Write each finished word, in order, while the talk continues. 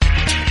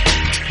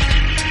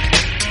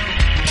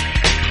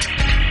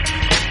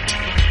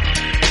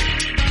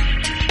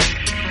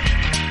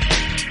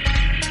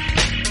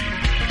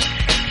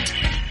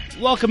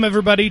Welcome,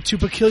 everybody, to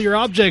Peculiar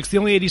Objects, the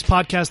only 80s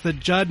podcast that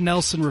Judd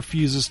Nelson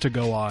refuses to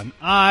go on.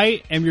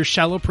 I am your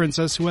shallow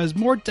princess who has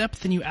more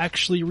depth than you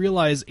actually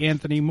realize,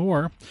 Anthony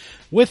Moore.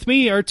 With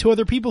me are two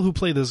other people who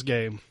play this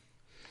game.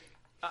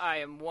 I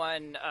am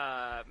one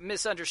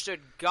misunderstood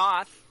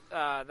goth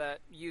that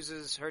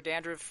uses her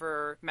dandruff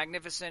for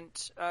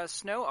magnificent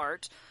snow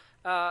art,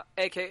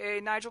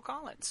 a.k.a. Nigel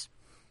Collins.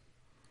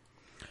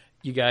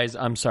 You guys,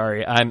 I'm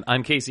sorry.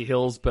 I'm Casey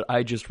Hills, but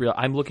I just realized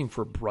I'm looking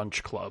for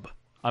Brunch Club.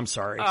 I'm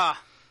sorry.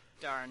 Ah,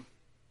 darn.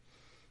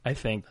 I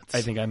think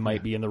I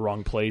might be in the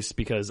wrong place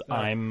because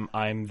I'm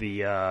like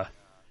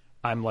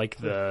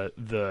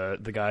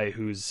the guy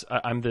who's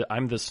I'm the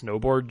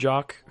snowboard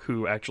jock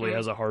who actually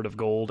has a heart of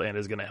gold and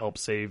is going to help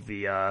save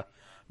the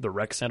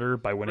rec center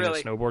by winning a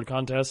snowboard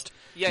contest.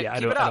 Yeah, I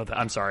don't.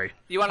 I'm sorry.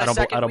 You want a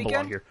second I don't weekend?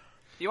 belong here.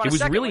 It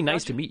was really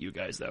nice to meet you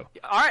guys, though.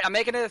 All right, I'm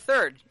making it a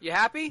third. You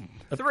happy?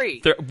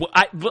 3.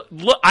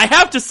 I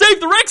have to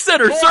save the rec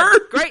center, 4.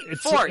 sir. Great,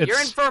 4.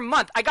 You're in for a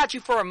month. I got you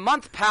for a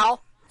month,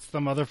 pal. It's the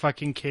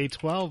motherfucking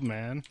K-12,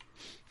 man.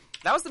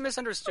 That was the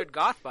misunderstood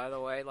goth, by the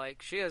way.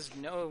 Like, she has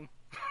no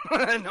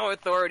no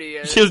authority.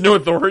 She has no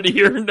authority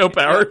here, no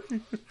power.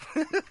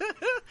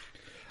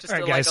 Just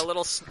right, like guys. a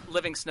little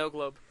living snow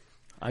globe.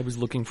 I was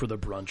looking for the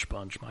Brunch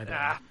Bunch, my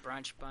bad.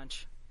 Brunch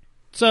bunch.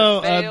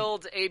 So,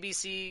 Failed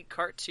ABC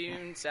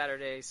cartoon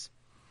Saturdays.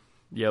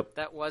 Yep.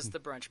 That was the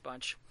Brunch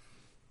Bunch.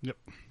 Yep.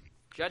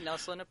 Judd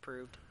Nelson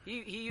approved.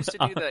 He used to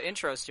do the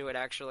intros to it,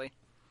 actually.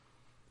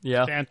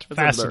 Yeah.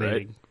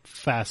 Fascinating. Right.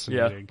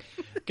 Fascinating.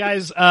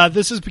 Guys,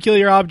 this is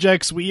Peculiar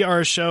Objects. We are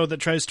a show that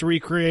tries to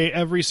recreate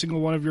every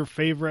single one of your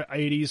favorite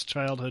 80s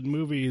childhood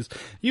movies.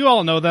 You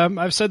all know them.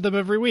 I've said them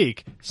every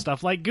week.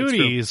 Stuff like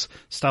Goonies.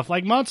 Stuff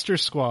like Monster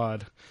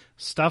Squad.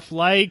 Stuff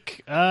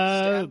like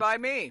Stand By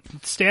Me.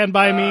 Stand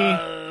By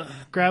Me.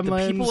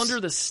 Gremlins. The People Under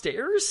the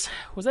Stairs?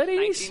 Was that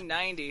 80s?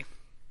 1990.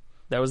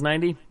 That was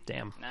 90?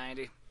 Damn.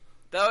 90.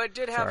 Though it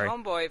did have Sorry.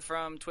 Homeboy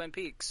from Twin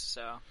Peaks,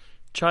 so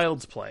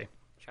Child's Play.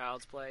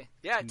 Child's Play.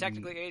 Yeah,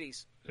 technically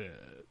 80s.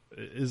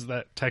 Is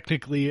that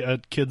technically a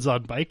kids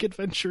on bike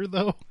adventure,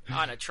 though?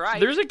 On a trike.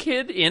 There's a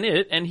kid in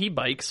it, and he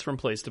bikes from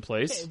place to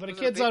place. But a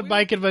Was it kids a big on wheel?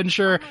 bike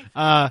adventure,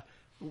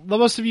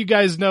 most of you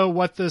guys know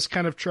what this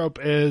kind of trope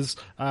is.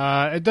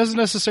 It doesn't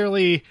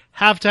necessarily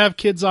have to have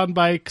kids on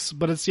bikes,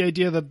 but it's the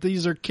idea that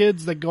these are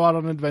kids that go out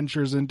on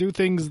adventures and do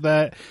things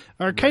that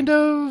are kind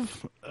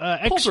of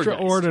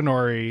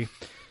extraordinary.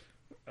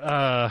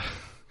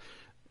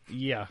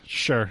 Yeah,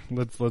 sure.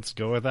 Let's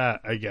go with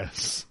that, I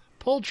guess.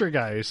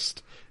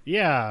 Poltergeist.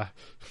 Yeah.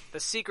 The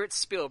secret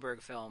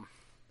Spielberg film.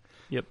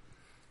 Yep.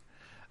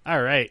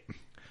 All right.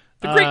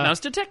 The Great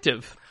Mouse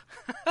Detective.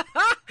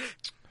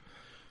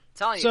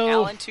 Telling you, So-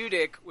 Alan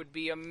Tudyk would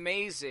be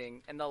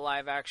amazing in the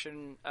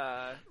live-action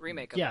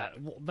remake of that.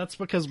 Well, that's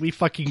because we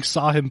fucking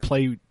saw him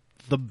play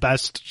the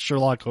best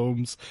Sherlock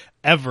Holmes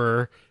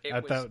ever It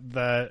at was-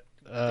 the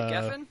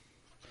Geffen?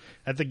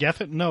 At the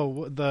Geffen?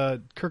 No,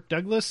 the Kirk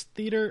Douglas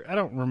Theater? I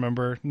don't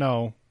remember.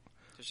 No.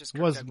 There's just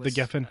Was Kirk the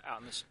Douglas Geffen.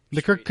 out in the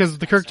The Kirk, street. because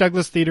the Kirk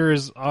Douglas Theater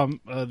is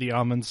the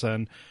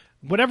Amundsen.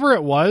 Whatever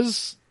it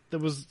was, that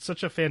was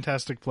such a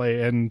fantastic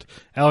play, and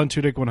Alan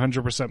Tudyk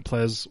 100%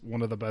 plays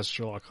one of the best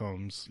Sherlock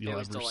Holmes you'll It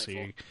was ever delightful.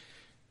 see.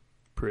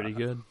 Pretty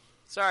good.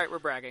 Sorry, we're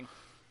bragging.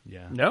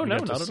 Yeah. No, we no,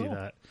 got to not at see all.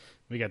 that.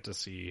 We got to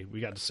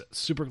sit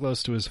super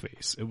close to his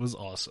face. It was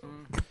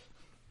awesome.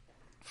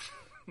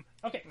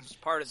 Okay. It's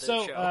part of the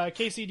So, show.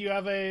 Casey, do you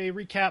have a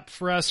recap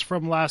for us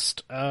from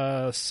last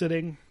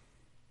sitting?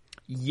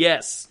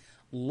 Yes.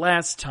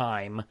 Last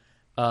time,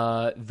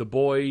 the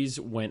boys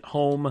went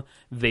home.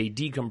 They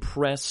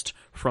decompressed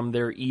from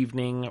their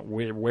evening,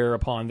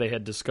 whereupon they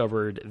had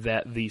discovered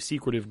that the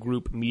secretive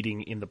group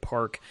meeting in the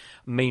park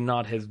may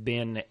not have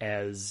been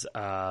as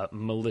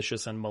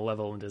malicious and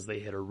malevolent as they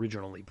had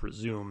originally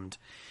presumed.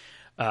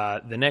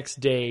 The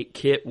next day,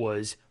 Kit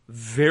was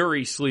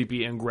very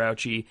sleepy and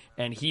grouchy,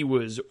 and he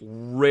was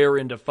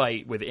raring to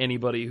fight with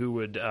anybody who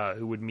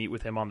would meet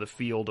with him on the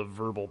field of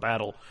verbal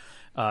battle,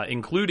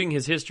 including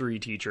his history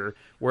teacher,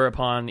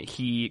 whereupon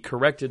he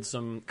corrected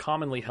some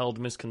commonly held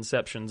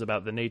misconceptions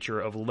about the nature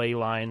of ley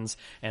lines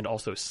and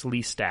also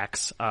slee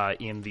stacks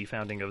in the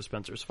founding of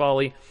Spencer's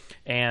Folly,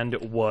 and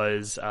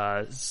was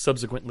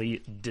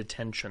subsequently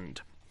detentioned.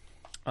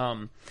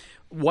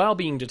 While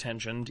being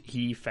detentioned,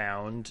 he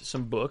found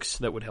some books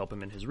that would help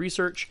him in his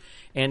research,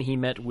 and he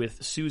met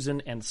with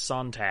Susan and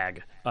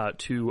Sontag,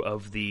 two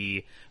of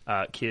the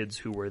kids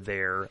who were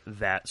there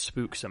that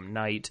spooksome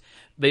night.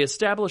 They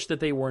established that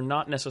they were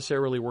not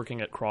necessarily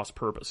working at cross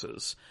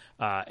purposes,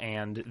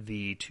 and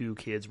the two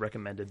kids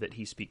recommended that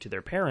he speak to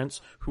their parents,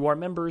 who are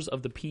members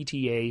of the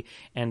PTA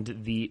and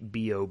the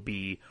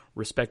BOB,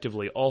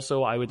 respectively.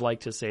 Also, I would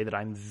like to say that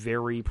I'm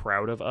very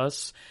proud of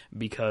us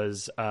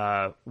because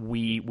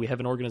we have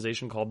an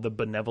organization called the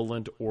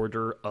Benevolent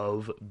Order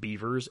of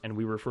Beavers, and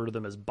we refer to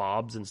them as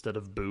Bobs instead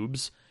of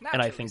Boobs.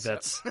 And I think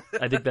that's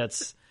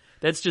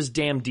just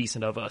damn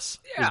decent of us,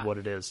 is what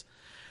it is.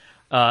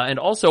 And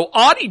also,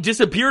 Audie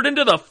disappeared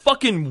into the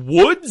fucking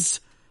woods.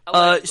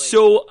 Allegedly.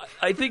 So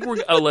I think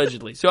we're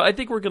allegedly. So I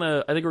think we're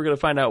gonna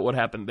find out what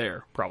happened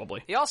there.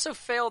 Probably. He also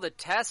failed a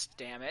test.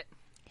 Damn it.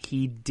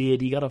 He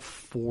did. He got a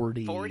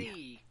 40.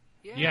 40.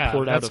 Yeah,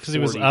 Poured out that's a because he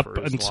was 40 up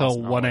for his until lost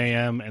 1 knowledge.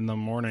 a.m. in the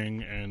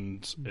morning,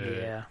 and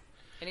Yeah.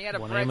 And he had a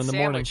 1 bread a.m. in the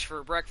sandwich morning.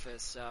 for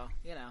breakfast, so,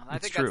 I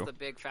It's think true. that's the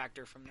big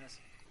factor from this.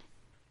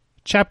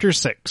 Chapter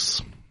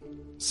 6,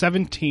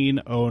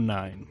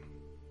 1709.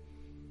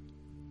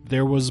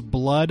 There was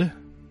blood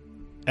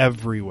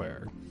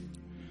everywhere.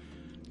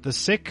 The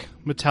sick,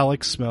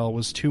 metallic smell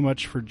was too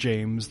much for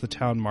James, the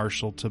town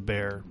marshal, to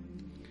bear.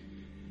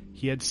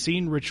 He had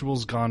seen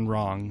rituals gone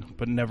wrong,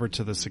 but never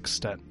to this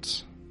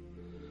extent.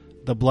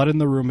 The blood in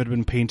the room had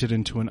been painted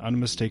into an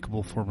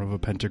unmistakable form of a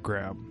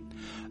pentagram.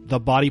 The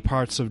body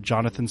parts of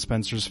Jonathan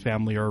Spencer's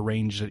family are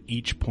arranged at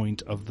each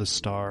point of the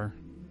star.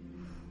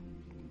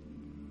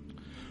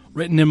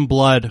 Written in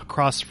blood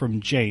across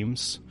from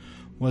James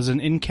was an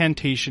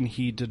incantation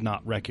he did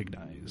not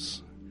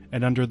recognize.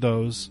 And under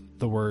those,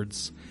 the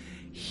words,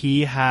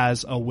 "He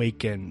has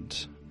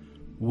awakened.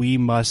 We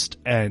must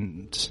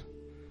end,"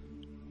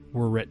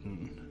 were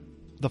written.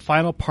 The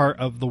final part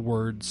of the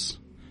words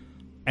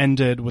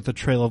ended with a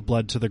trail of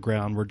blood to the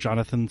ground where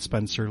Jonathan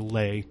Spencer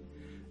lay,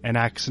 an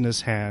axe in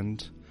his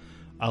hand,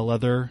 a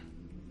leather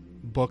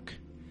book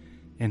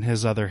in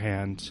his other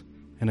hand,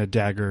 and a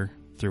dagger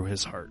through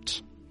his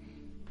heart.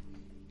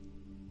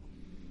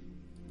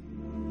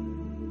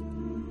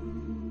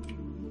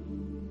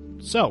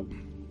 So,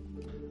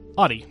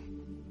 Audie,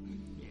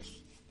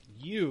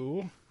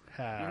 you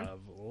have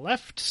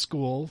left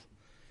school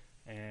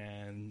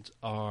and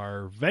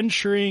are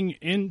venturing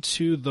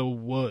into the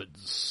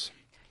woods.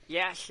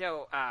 Yeah,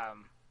 so, I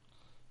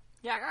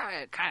got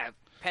a kind of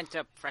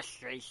pent-up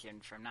frustration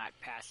from not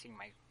passing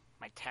my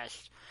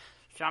test.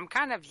 So I'm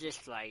kind of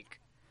just,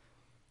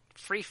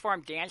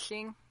 free-form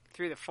dancing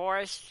through the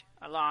forest,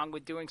 along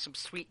with doing some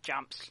sweet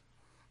jumps.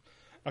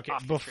 Okay,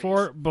 Off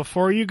the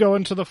before you go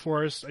into the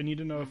forest, I need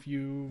to know if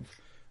you've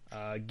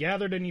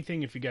gathered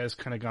anything, if you guys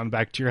kind of gone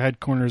back to your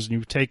headquarters and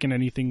you've taken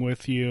anything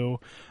with you.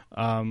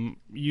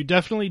 You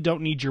definitely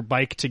don't need your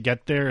bike to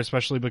get there,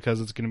 especially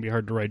because it's going to be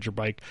hard to ride your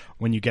bike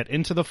when you get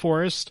into the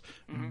forest.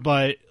 Mm-hmm.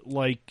 But,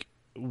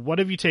 what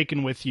have you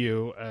taken with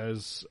you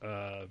as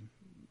a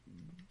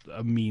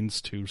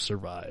means to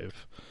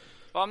survive?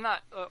 Well, I'm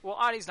not.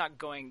 Audie's not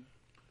going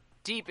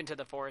deep into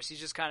the forest. He's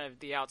just kind of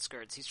the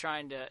outskirts. He's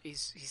trying to.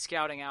 He's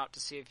scouting out to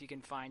see if he can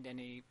find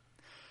any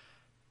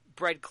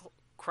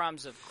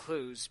crumbs of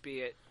clues, be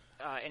it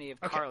any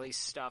of Carly's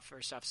stuff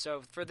or stuff.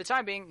 So for the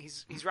time being,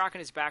 he's rocking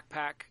his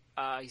backpack.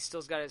 He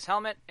still's got his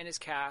helmet and his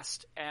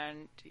cast,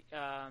 and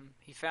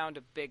he found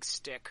a big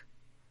stick.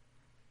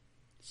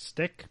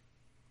 Stick?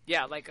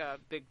 Yeah, like a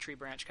big tree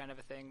branch kind of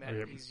a thing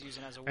that he's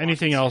using as a walking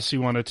Anything stick. else you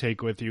want to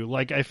take with you?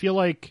 I feel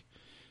like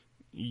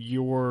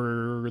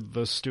you're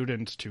the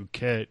student to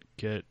Kit.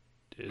 Kit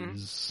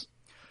has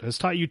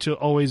taught you to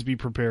always be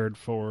prepared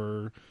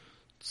for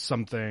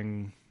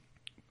something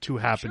to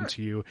happen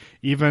to you.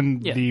 Even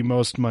the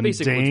most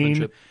Basic mundane,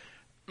 woodsmanship.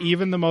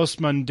 even the most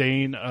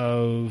mundane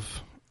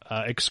of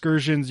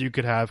excursions you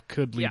could have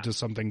could lead to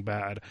something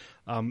bad.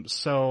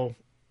 So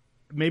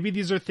maybe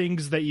these are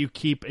things that you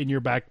keep in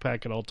your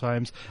backpack at all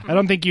times. I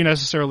don't think you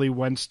necessarily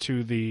went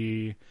to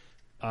the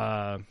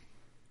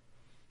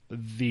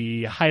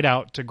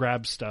hideout to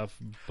grab stuff,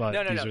 but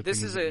No. these are This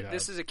things is that you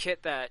this have. is a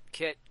kit that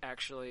Kit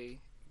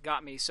actually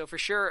got me. So for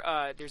sure,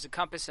 there's a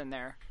compass in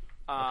there.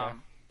 Okay.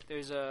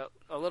 There's a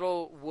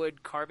little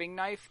wood carving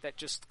knife that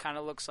just kind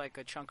of looks like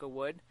a chunk of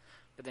wood,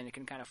 but then it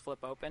can kind of flip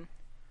open.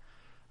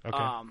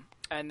 Okay.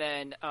 And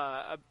then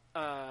a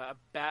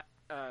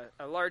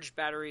large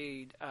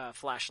battery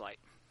flashlight.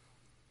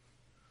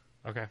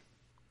 Okay.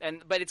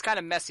 But it's kind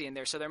of messy in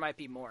there, so there might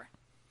be more.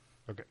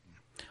 Okay.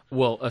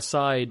 Well,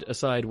 aside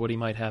what he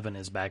might have in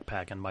his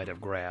backpack and might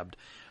have grabbed,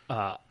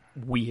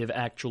 we have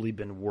actually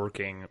been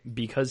working,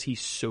 because he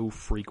so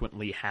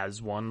frequently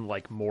has one,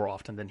 more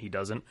often than he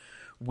doesn't,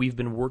 we've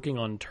been working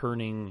on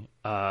turning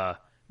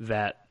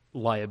that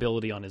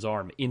liability on his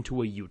arm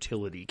into a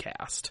utility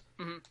cast.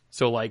 Mm-hmm.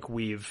 So,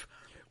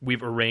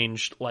 we've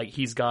arranged,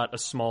 he's got a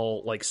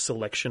small,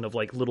 selection of,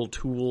 little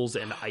tools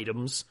and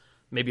items,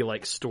 maybe,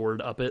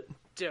 stored up it.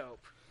 Dope.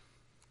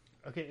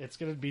 Okay, it's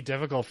going to be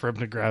difficult for him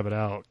to grab it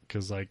out,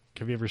 because, have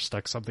you ever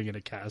stuck something in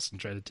a cast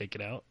and tried to take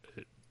it out?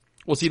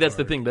 Well, see, that's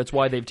the thing. That's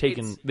why they've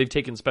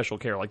taken special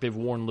care. They've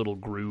worn little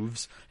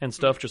grooves and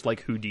stuff, just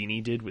like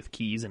Houdini did with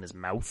keys in his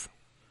mouth.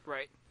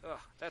 Right. Ugh,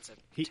 that's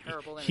a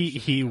terrible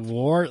image. He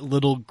wore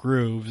little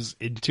grooves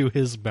into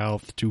his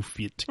mouth to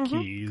fit Because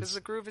keys.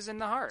 the groove is in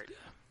the heart.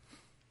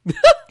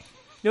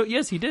 No,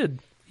 yes, he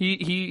did.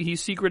 He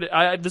secreted.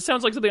 This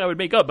sounds like something I would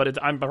make up,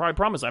 but I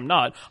promise I'm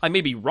not. I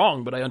may be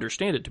wrong, but I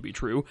understand it to be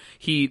true.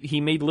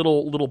 He made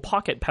little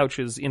pocket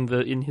pouches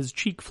in his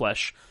cheek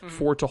flesh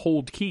to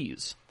hold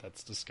keys.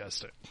 That's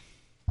disgusting.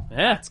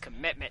 Yeah, It's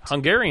commitment.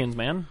 Hungarians,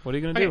 man. What are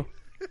you gonna do?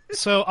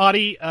 So,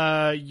 Audie,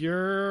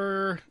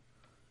 you're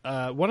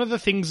one of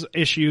the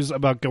issues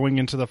about going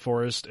into the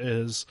forest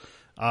is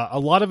a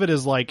lot of it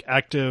is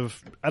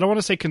active. I don't want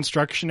to say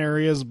construction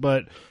areas,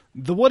 but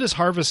the wood is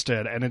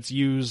harvested and it's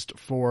used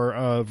for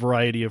a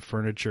variety of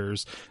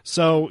furnitures.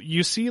 So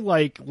you see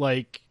like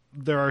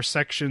there are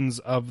sections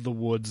of the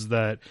woods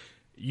that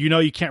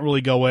you can't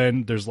really go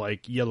in. There's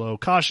like yellow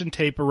caution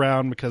tape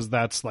around because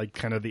that's like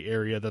kind of the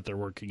area that they're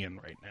working in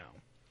right now.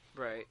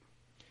 Right.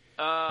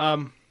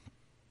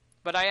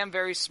 But I am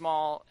very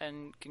small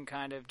and can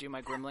kind of do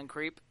my gremlin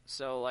creep,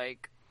 so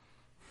like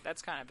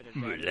that's kind of an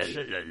advantage.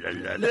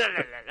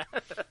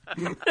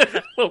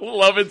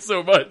 Love it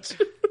so much.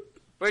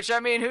 Which,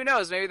 I mean, who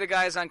knows? Maybe the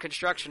guys on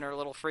construction are a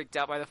little freaked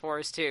out by the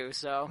forest too,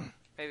 so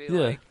maybe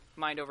like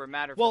mind over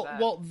matter for that.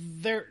 Well,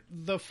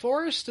 the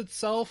forest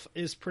itself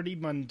is pretty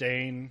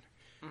mundane,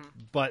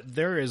 but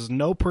there is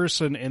no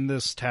person in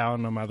this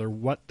town, no matter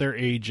what their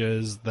age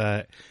is,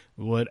 that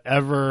would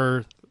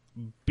ever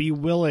be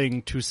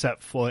willing to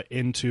set foot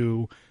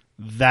into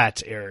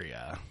that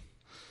area.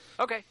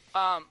 Okay.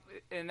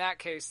 In that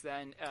case,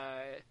 then,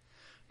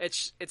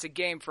 it's a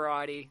game for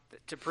Audie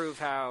to prove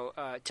how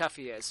tough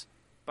he is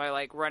by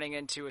like running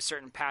into a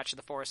certain patch of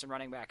the forest and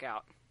running back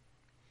out.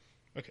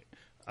 Okay.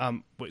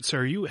 Wait, so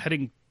are you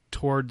heading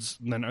towards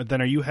then?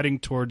 Are you heading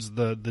towards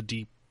the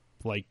deep,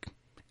 like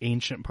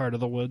ancient part of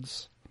the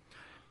woods?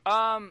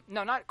 No,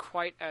 not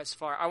quite as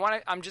far.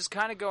 I'm just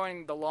kind of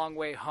going the long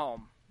way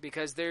home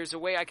because there's a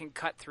way I can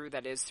cut through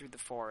that is through the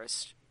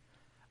forest.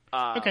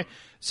 Okay,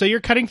 so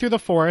you're cutting through the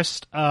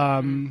forest.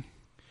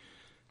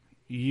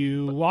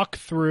 You walk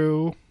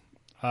through.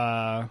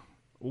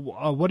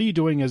 What are you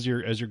doing as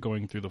you're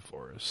going through the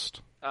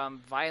forest?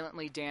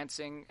 Violently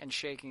dancing and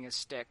shaking a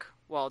stick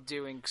while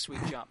doing sweet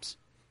jumps.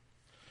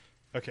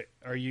 Okay,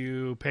 are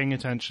you paying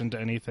attention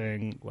to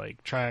anything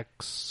like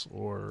tracks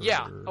or?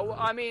 Yeah,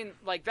 I mean,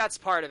 like that's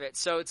part of it.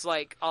 So it's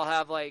like I'll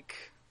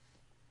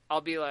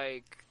be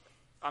like,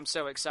 I'm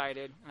so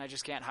excited and I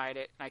just can't hide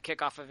it. And I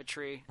kick off of a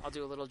tree. I'll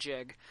do a little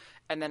jig,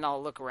 and then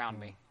I'll look around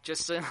me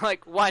just to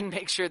like one,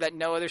 make sure that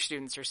no other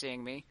students are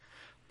seeing me.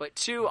 But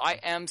two, I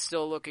am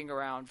still looking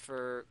around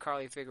for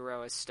Carly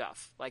Figueroa's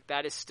stuff. Like,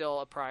 that is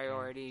still a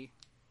priority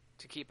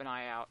to keep an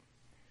eye out.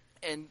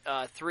 And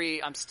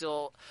three, I'm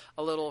still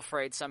a little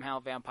afraid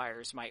somehow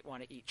vampires might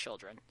want to eat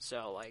children.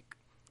 So, like,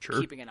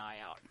 keeping an eye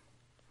out.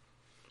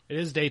 It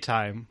is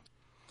daytime.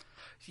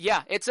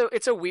 Yeah,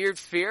 it's a weird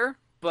fear,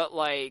 but,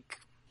 like,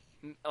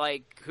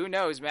 who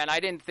knows, man? I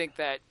didn't think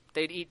that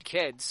they'd eat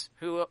kids.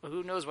 Who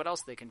knows what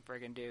else they can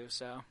friggin' do,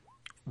 so.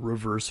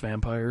 Reverse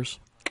vampires.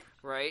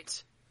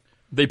 Right?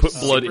 They put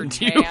blood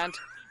into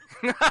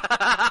you.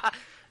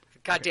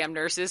 Goddamn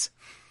nurses.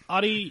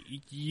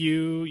 Audie,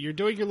 you're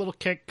doing your little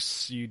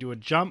kicks, you do a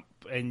jump,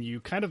 and you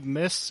kind of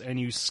miss, and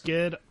you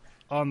skid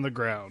on the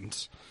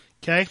ground.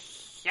 Okay?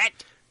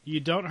 Shit.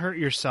 You don't hurt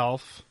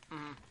yourself,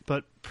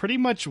 but pretty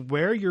much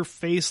where your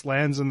face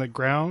lands in the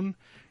ground,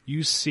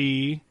 you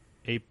see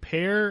a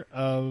pair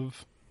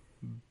of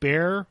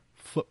bare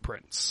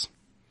footprints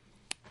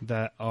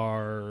that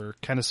are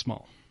kind of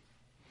small.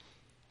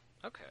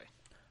 Okay.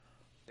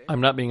 I'm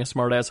not being a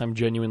smartass. I'm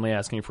genuinely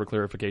asking for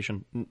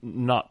clarification.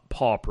 Not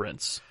paw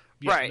prints.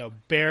 Yeah, right. No,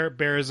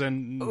 bears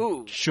and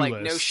shoeless.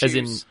 Like no shoes. As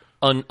in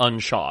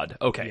unshod.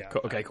 Okay. Yeah.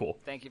 Okay, cool.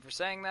 Thank you for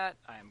saying that.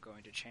 I am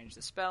going to change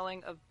the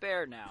spelling of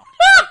bear now.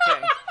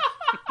 Okay.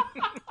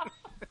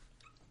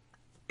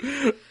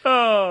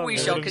 We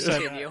shall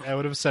continue. I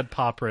would have said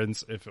paw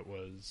prints if it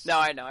was. No,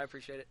 I know. I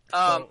appreciate it.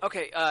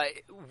 Okay.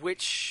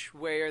 Which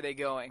way are they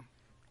going?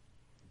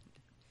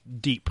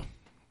 Deep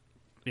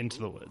into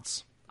the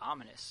woods.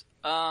 Ominous.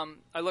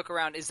 I look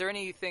around. Is there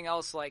anything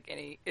else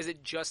is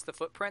it just the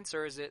footprints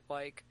or is it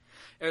like,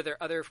 are there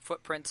other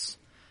footprints?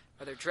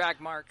 Are there drag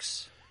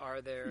marks?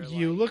 Are there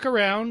You look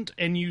around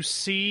and you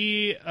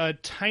see a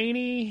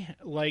tiny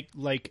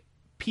like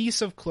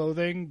piece of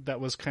clothing that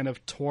was kind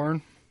of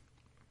torn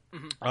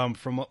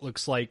from what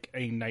looks like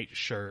a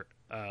nightshirt.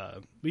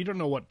 We don't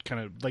know what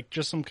kind of, like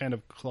just some kind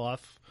of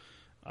cloth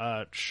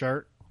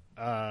shirt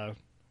on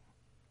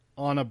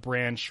a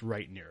branch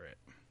right near it.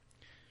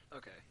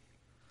 Okay.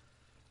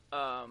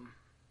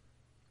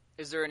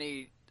 Is there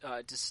any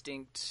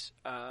distinct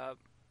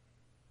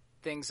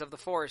things of the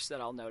forest that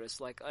I'll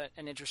notice, like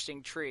an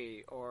interesting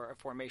tree or a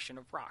formation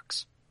of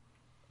rocks?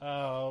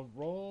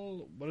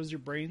 Roll. What is your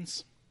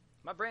brains?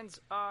 My brains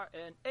are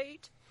an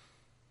 8.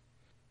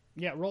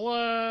 Yeah, roll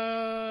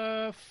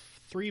a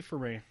 3 for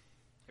me.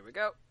 Here we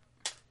go.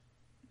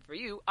 For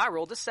you, I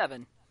rolled a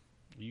 7.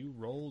 You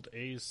rolled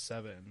a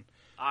 7.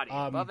 Audie,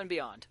 above and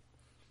beyond.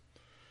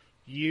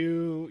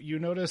 You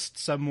noticed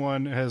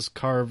someone has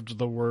carved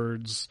the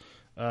words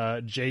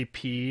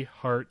JP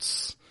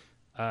Hearts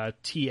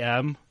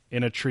TM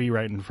in a tree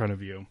right in front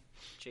of you.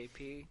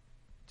 JP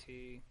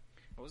T.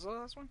 What was the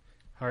last one?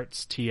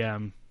 Hearts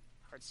TM.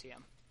 Hearts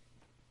TM.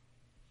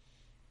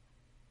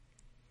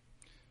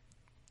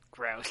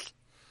 Gross.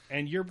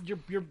 And you're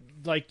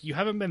like, you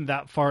haven't been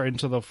that far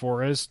into the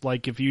forest.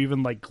 Like, if you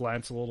even like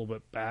glance a little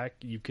bit back,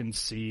 you can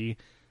see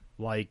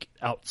like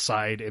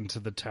outside into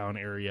the town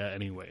area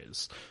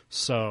anyways.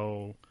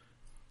 So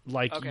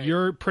like, okay.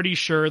 You're pretty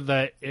sure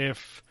that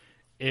if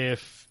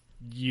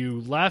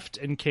you left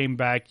and came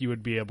back, you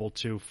would be able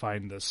to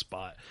find this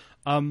spot.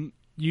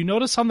 you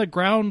notice on the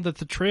ground that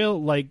the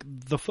trail, like,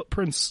 the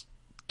footprints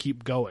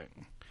keep going.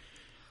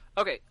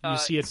 Okay. You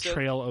see a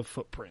trail of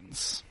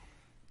footprints.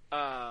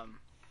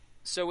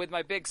 So with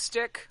my big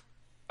stick,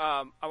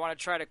 I want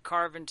to try to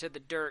carve into the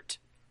dirt.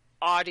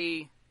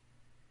 Audie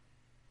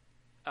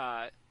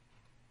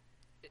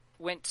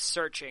went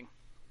searching.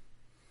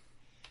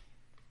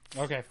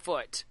 Okay.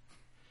 Foot.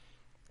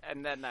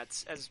 And then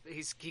that's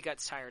he got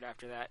tired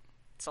after that.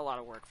 It's a lot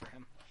of work for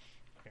him.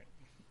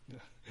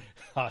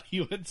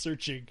 You went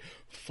searching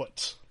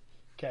foot.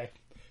 Okay.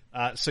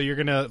 So you're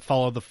gonna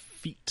follow the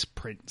feet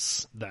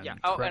prints then. Yeah.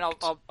 Oh, correct? and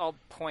I'll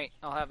point.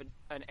 I'll have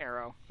an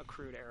arrow, a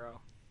crude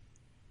arrow.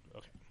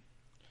 Okay.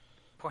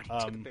 Pointing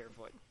to the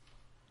barefoot.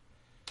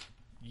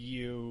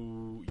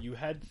 You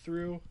head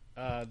through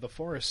the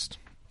forest,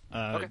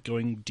 Okay.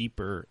 going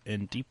deeper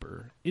and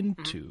deeper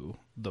into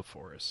the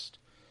forest.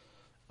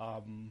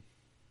 How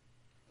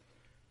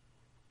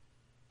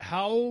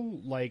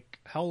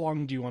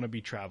long do you want to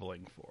be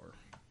traveling for?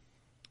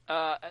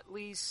 At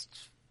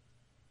least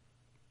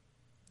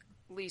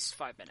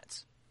 5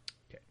 minutes.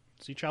 Okay,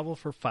 so you travel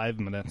for 5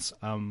 minutes.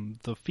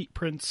 The feet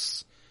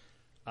prints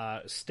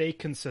stay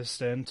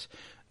consistent.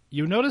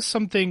 You notice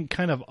something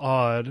kind of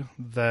odd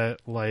that,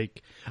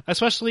 like,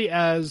 especially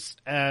as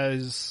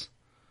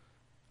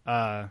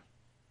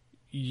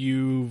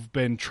you've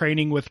been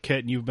training with Kit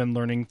and you've been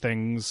learning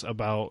things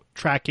about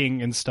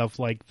tracking and stuff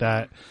like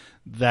that,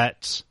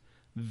 that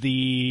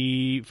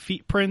the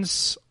feet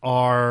prints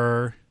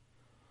are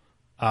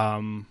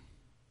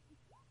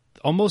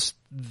almost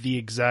the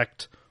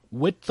exact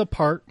width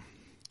apart,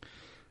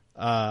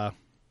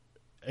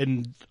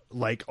 and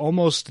like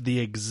almost the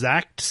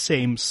exact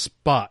same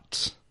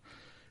spot,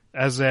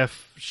 as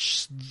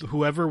if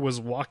whoever was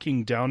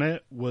walking down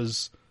it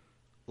was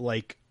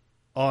like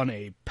on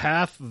a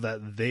path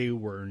that they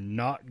were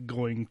not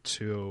going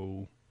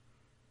to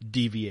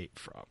deviate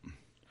from.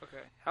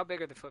 Okay. How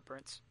big are the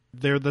footprints?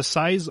 They're the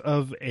size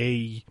of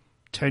a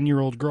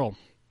 10-year-old girl.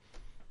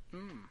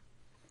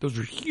 Those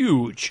are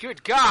huge.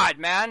 Good God,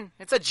 man!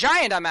 It's a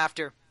giant I'm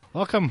after.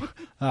 Welcome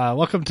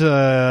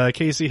to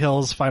Casey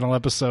Hill's final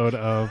episode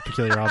of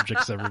Peculiar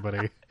Objects,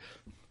 everybody.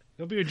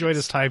 Hope you enjoyed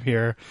his time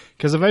here,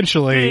 because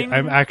eventually Ding.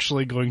 I'm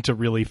actually going to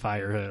really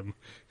fire him.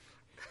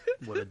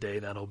 What a day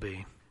that'll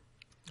be.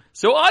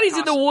 So Audie's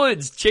in the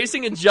woods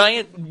chasing a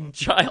giant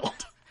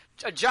child.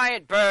 A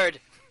giant bird.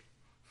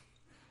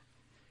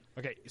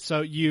 Okay,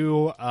 so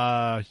you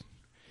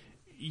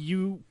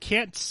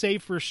can't say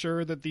for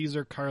sure that these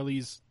are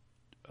Carly's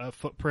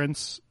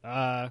footprints,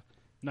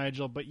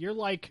 Nigel, but you're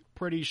like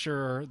pretty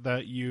sure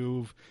that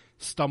you've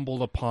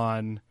stumbled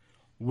upon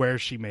where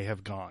she may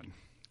have gone.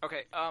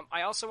 Okay.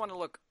 I also want to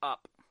look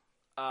up.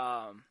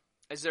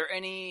 Is there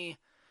any,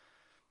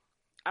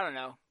 I don't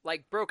know,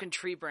 like broken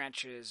tree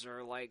branches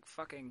or like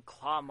fucking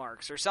claw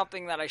marks or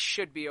something that I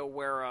should be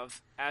aware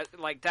of?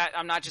 Like that,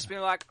 I'm not just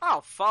being like, oh,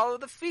 follow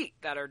the feet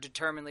that are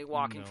determinedly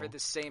walking for the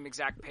same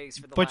exact pace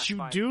for the last But you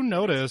 5 do minutes.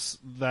 notice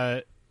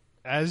that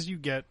as you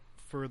get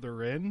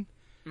further in,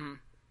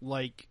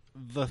 like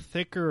the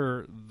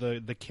thicker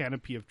the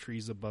canopy of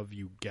trees above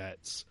you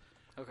gets,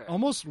 Okay.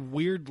 almost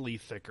weirdly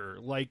thicker.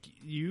 Like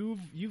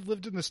you've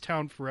lived in this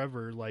town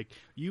forever. Like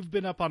you've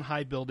been up on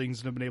high buildings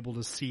and have been able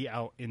to see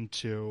out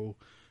into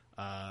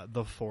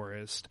the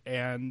forest.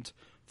 And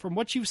from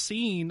what you've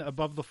seen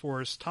above the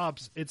forest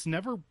tops, it's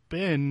never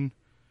been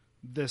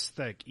this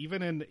thick.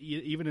 Even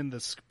in the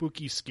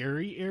spooky,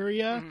 scary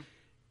area,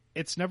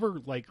 it's never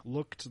like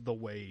looked the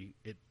way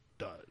it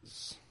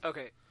does.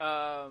 Okay.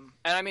 And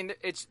I mean,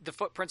 it's the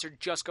footprints are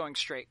just going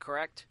straight,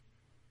 correct?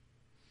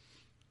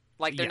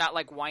 Like they're Yeah. not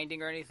like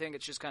winding or anything.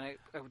 It's just kind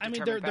of. I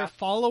mean, they're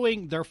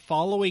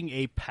following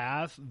a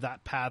path.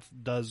 That path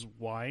does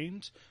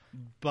wind,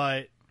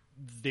 but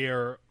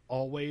they're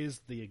always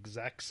the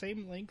exact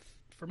same length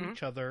from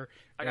each other.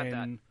 I got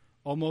and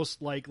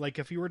almost like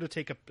if you were to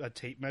take a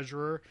tape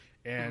measure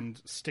and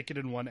stick it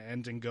in one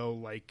end and go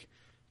like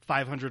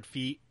 500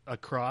 feet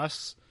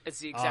across. It's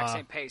the exact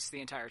same pace the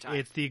entire time.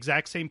 It's the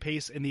exact same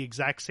pace in the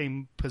exact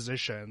same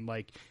position.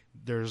 Like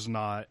there's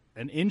not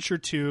an inch or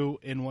two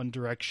in one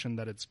direction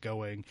that it's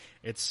going.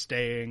 It's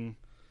staying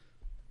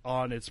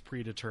on its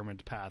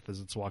predetermined path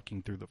as it's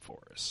walking through the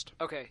forest.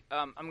 Okay,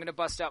 I'm going to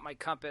bust out my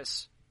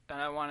compass,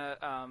 and I want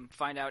to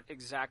find out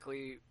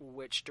exactly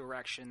which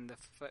direction the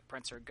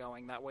footprints are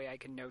going. That way I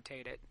can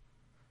notate it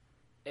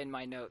in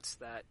my notes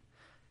that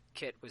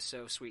Kit was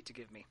so sweet to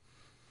give me.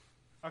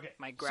 Okay,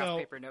 My graph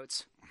paper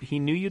notes. He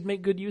knew you'd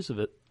make good use of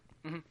it.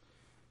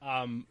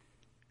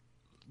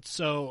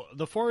 So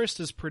the forest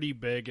is pretty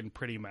big and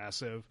pretty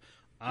massive.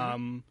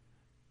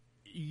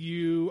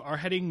 You are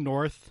heading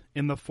north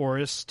in the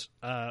forest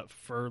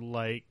for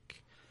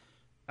like,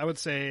 I would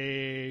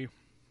say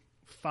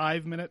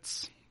 5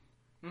 minutes,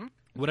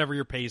 whatever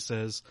your pace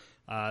is,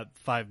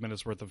 5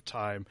 minutes worth of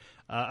time.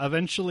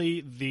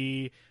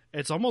 Eventually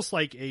it's almost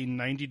like a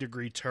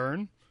 90-degree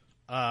turn.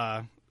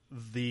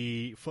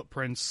 The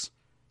footprints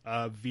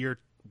veer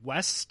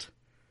west.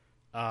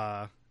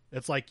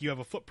 It's like you have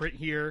a footprint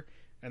here,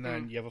 and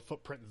then you have a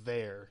footprint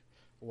there.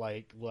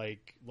 like they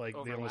almost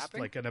Overlapping?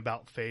 like an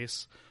about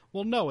face.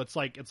 Well, no, it's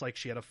like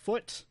she had a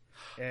foot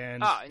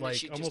and, and then like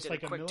she just almost did a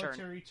like a quick turn.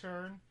 military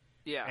turn,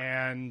 Yeah.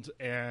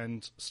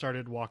 and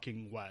started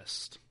walking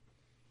west.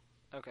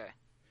 Okay.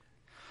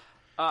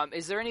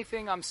 Is there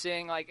anything I'm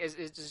seeing, like, does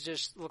it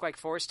just look like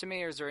forest to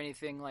me, or is there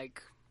anything,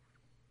 like,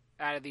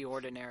 out of the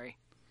ordinary?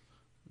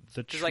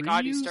 The trees like,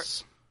 Audie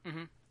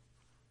Mhm.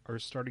 are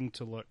starting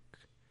to look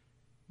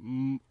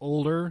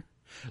older.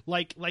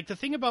 Like the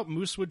thing about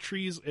moosewood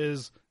trees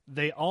is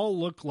they all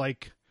look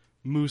like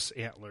moose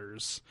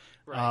antlers.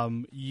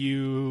 Right.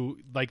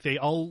 They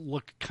all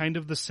look kind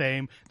of the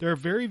same. They're a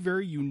very,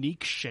 very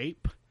unique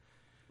shape.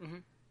 Mm-hmm.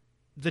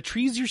 The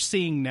trees you're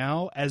seeing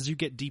now, as you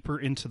get deeper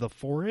into the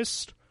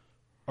forest,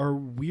 are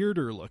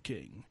weirder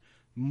looking,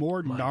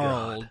 more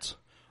gnarled,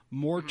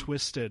 more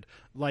twisted.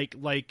 Like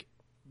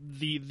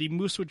the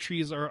moosewood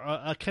trees are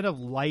a kind of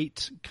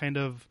light, kind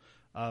of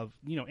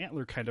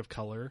antler kind of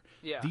color.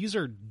 Yeah. These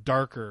are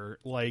darker,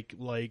 like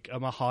a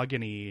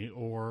mahogany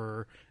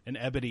or an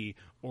ebony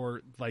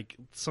or like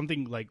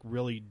something like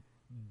really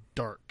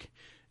dark.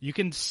 You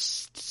can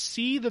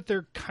see that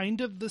they're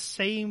kind of the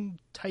same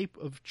type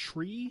of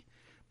tree,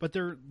 but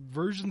they're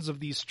versions of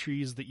these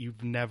trees that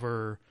you've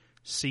never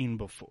seen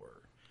before.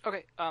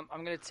 Okay, I'm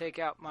gonna take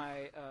out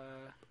my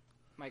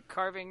my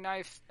carving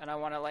knife, and I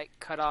want to like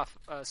cut off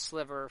a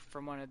sliver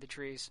from one of the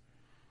trees.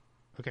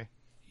 Okay.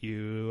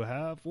 You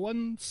have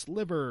one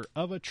sliver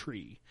of a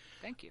tree.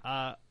 Thank you.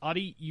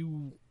 Audie,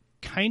 you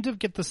kind of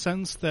get the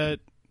sense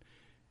that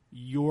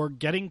you're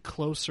getting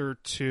closer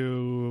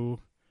to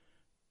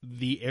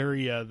the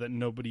area that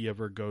nobody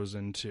ever goes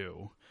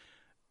into.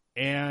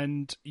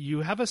 And you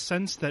have a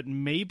sense that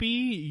maybe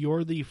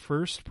you're the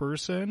first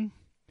person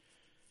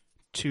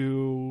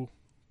to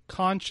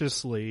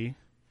consciously,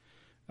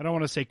 I don't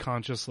want to say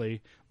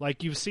consciously,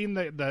 like you've seen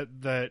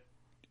that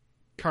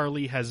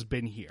Carly has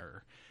been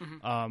here.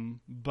 Mm-hmm.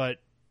 But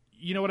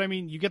you know what I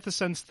mean? You get the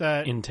sense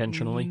that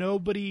intentionally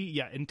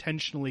nobody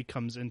intentionally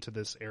comes into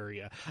this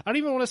area. I don't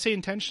even want to say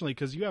intentionally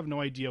because you have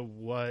no idea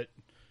what,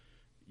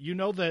 you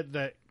know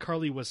that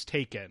Carly was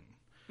taken.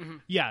 Mm-hmm.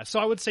 Yeah, so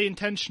I would say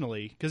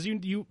intentionally because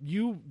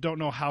you don't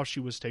know how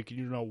she was taken.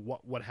 You don't know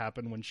what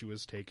happened when she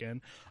was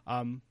taken.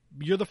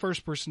 You're the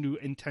first person to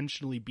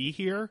intentionally be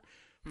here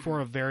for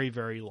a very,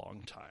 very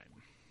long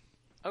time.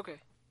 Okay.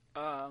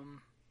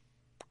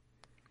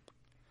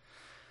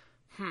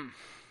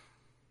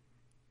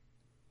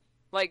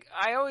 Like,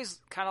 I always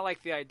kind of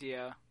like the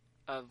idea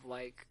of,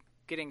 like,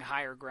 getting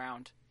higher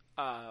ground.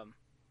 I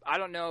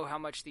don't know how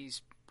much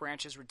these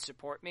branches would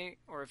support me,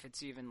 or if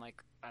it's even,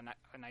 like,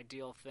 an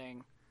ideal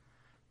thing.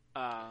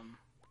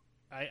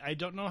 I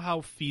don't know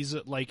how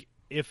feasible, like,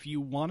 if you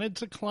wanted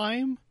to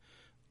climb,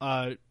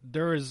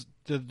 there is,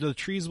 the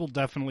trees will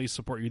definitely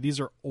support you. These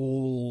are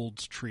old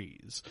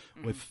trees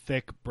with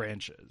thick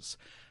branches.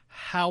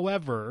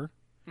 However,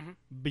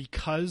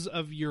 because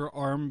of your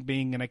arm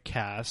being in a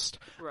cast,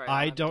 Right,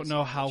 I don't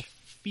know how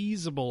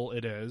feasible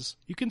it is.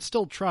 You can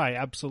still try,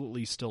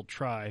 absolutely still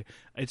try.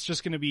 It's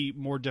just going to be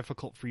more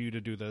difficult for you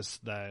to do this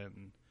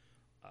than...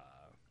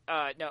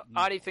 No,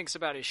 Audie thinks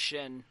about his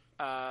shin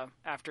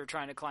after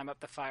trying to climb up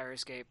the fire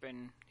escape,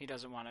 and he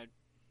doesn't want to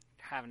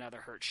have another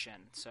hurt shin.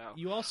 So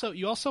you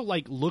also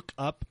like look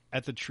up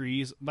at the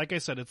trees. Like I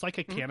said, it's like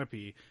a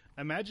canopy.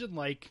 Imagine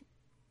like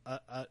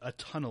a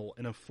tunnel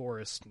in a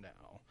forest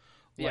now.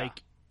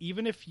 Like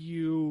even if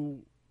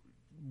you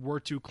were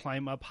to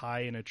climb up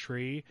high in a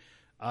tree,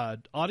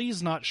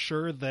 Audie's not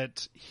sure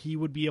that he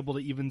would be able to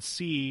even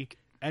see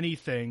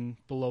anything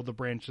below the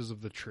branches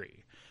of the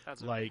tree.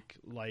 That's okay.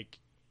 Like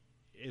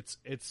it's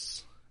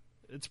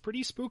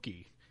pretty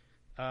spooky.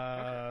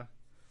 Okay.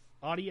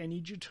 Audie, I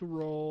need you to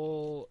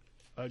roll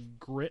a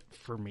grit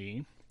for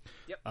me.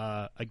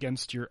 Yep.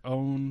 Against your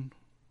own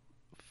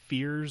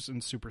fears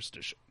and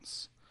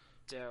superstitions.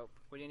 Dope.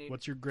 What do you need?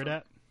 What's your grit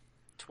at?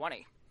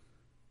 20.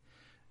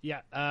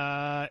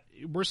 Yeah,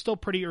 we're still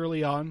pretty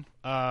early on.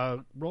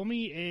 Roll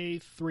me a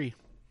 3.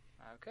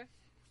 Okay.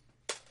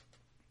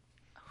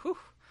 Whew.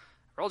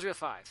 Rolled you a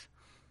 5.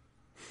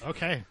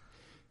 Okay.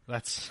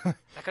 That's... That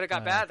could have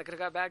got bad. That could have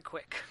got bad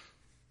quick.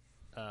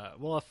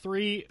 Well, a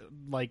 3,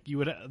 like,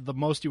 the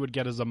most you would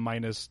get is a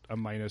minus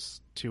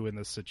 2 in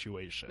this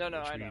situation. No,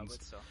 I means, know,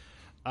 but still.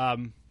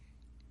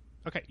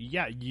 Okay,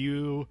 yeah,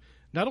 you...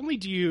 Not only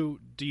do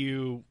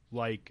you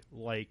like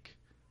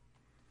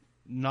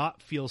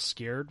not feel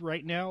scared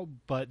right now,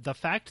 but the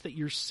fact that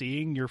you're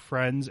seeing your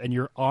friends and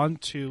you're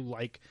onto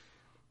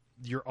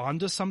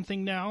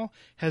something now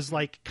has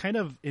like kind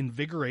of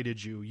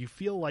invigorated you. You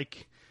feel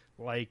like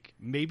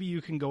maybe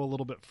you can go a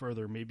little bit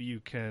further. Maybe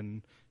you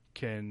can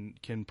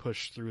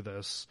push through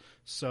this.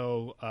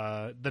 So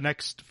the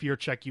next fear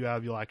check you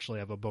have, you'll actually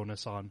have a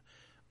bonus on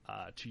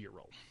to your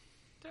roll.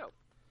 Dope.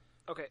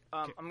 Okay,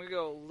 I'm going to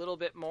go a little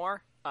bit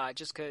more,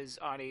 just because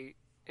Audie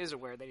is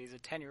aware that he's a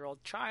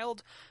 10-year-old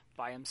child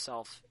by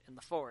himself in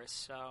the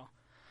forest. So right.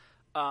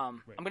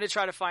 I'm going to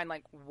try to find,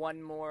 like,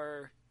 one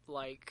more,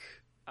 like,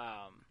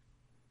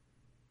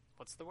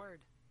 what's the word?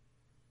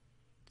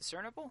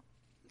 Discernible?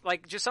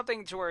 Like, just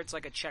something to where it's,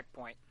 like, a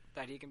checkpoint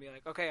that he can be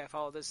like, okay, I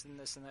follow this and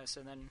this and this,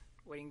 and then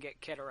we can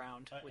get Kit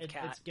around with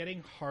Cat. It's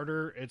getting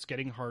harder. It's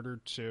getting harder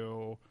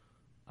to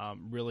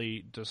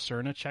really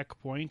discern a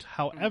checkpoint.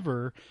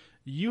 However,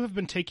 you have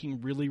been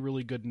taking really,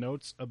 really good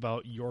notes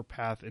about your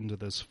path into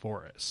this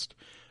forest.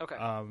 Okay.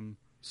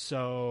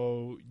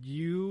 So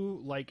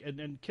you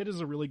and Kit is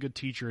a really good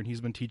teacher, and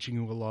he's been teaching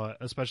you a lot,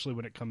 especially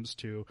when it comes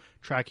to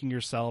tracking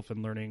yourself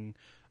and learning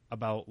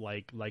about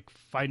like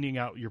finding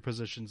out your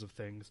positions of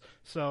things.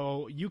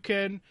 So you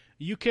can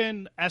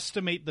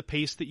estimate the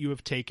pace that you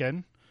have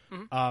taken.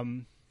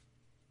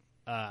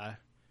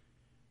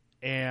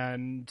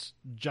 And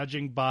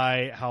judging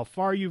by how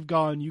far you've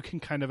gone, you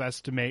can kind of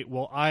estimate,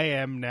 well, I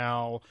am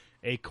now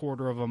a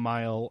quarter of a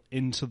mile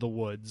into the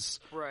woods,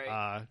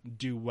 Right.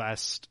 due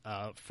west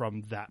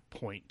from that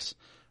point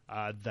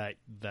that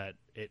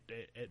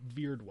it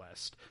veered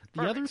west. The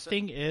Perfect. other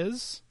thing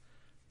is,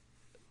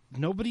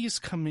 nobody's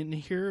come in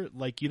here.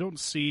 Like, you don't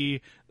see.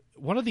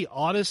 One of the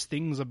oddest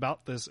things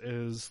about this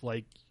is,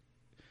 like,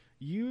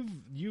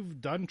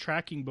 you've done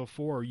tracking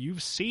before.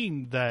 You've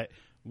seen that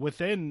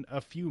within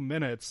a few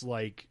minutes,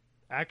 like,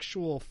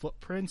 actual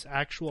footprints,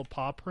 actual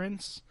paw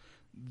prints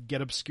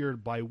get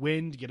obscured by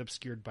wind, get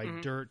obscured by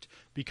dirt,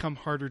 become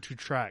harder to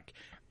track.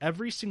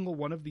 Every single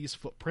one of these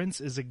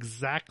footprints is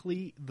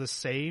exactly the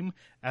same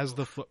as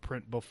the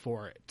footprint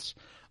before it.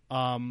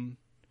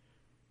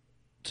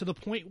 To the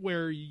point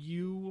where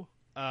you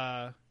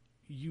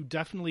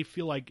definitely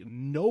feel like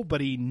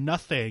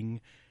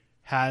nothing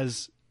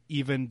has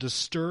even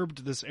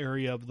disturbed this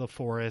area of the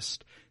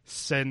forest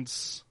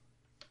since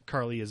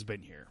Carly has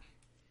been here.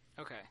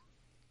 Okay.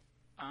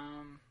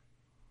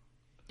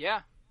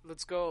 Yeah,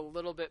 let's go a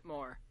little bit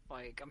more.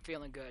 Like, I'm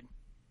feeling good.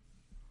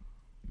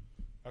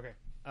 Okay.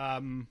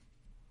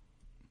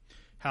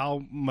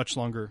 How much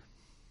longer?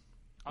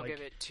 I'll Like-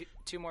 give it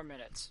two more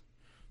minutes.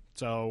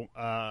 So,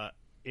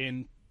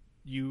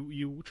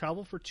 you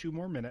travel for 2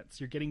 more minutes.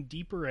 You're getting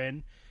deeper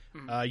in.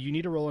 You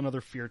need to roll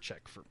another fear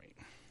check for me.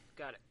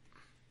 Got it.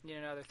 Need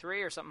another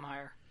 3 or something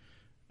higher?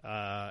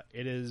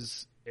 It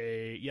is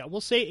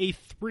we'll say a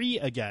 3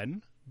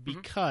 again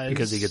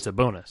because he gets a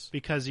bonus.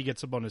 Because he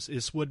gets a bonus.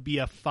 This would be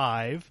a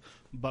 5,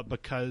 but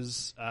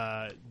because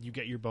you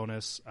get your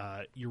bonus,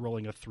 you're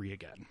rolling a 3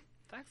 again.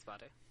 Thanks,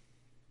 buddy.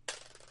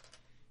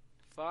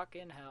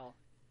 Fucking hell.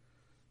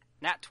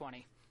 Nat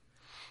 20.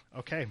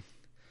 Okay,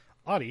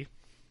 Audie,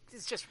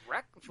 It's just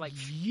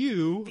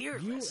you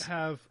fearless.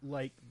 have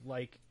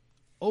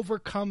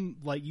overcome,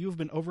 you've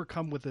been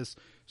overcome with this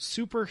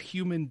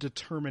superhuman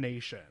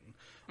determination.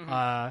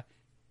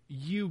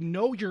 You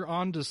know you're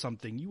onto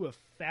something. You have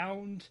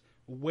found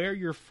where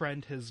your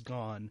friend has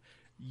gone.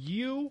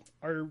 You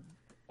are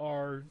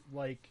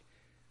like,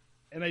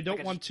 and I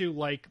don't want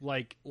to I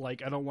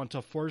don't want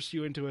to force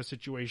you into a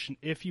situation.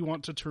 If you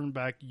want to turn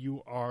back,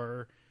 you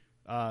are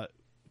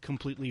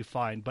completely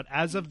fine. But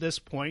as of this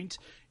point,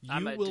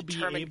 I'm a will be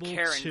determined able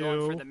Karen to.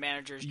 going for the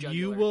manager's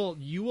jugular.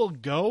 You will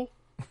go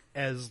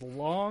as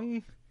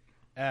long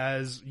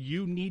as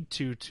you need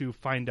to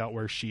find out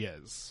where she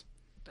is.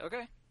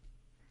 Okay.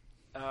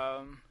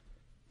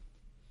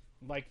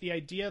 Like the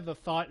idea, the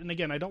thought, and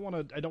again, I don't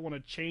want to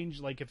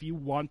change. Like, if you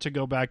want to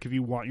go back, if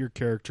you want your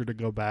character to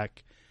go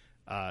back,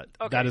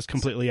 that is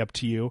completely up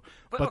to you.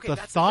 But okay, the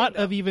that's the thought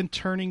thing, of though. even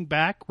turning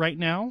back right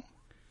now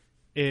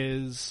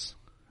is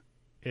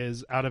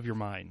out of your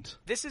mind.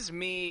 This is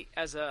me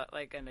as an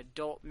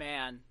adult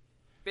man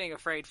being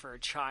afraid for a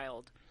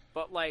child,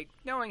 but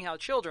knowing how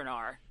children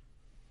are,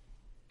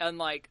 and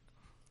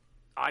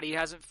Audie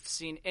hasn't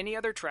seen any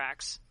other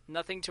tracks,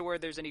 nothing to where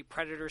there's any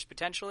predators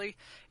potentially.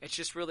 It's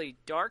just really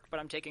dark,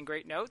 but I'm taking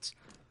great notes.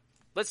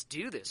 Let's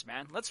do this,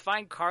 man. Let's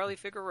find Carly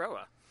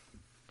Figueroa.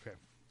 Okay.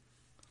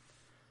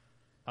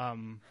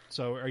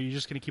 So are you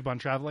just going to keep on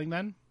traveling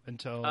then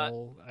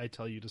until I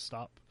tell you to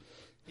stop?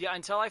 Yeah,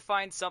 until I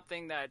find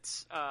something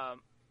that's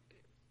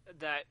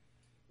that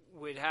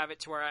would have it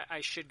to where I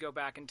should go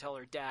back and tell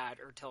her dad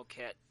or tell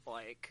Kit.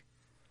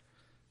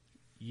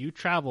 You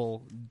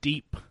travel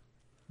deep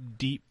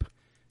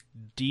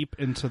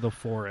into the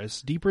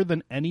forest, deeper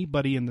than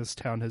anybody in this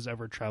town has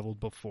ever traveled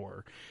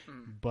before.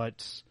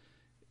 But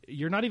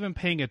you're not even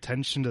paying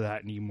attention to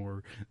that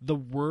anymore. The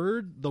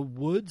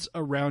woods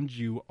around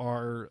you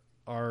are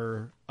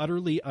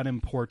utterly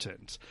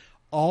unimportant.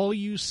 All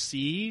you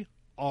see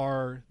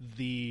are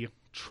the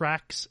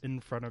tracks in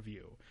front of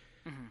you.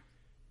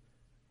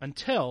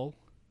 Until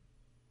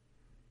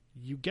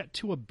you get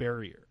to a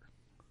barrier.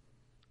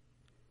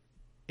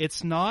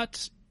 It's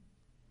not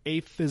a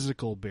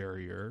physical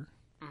barrier.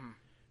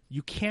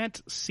 You can't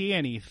see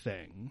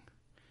anything.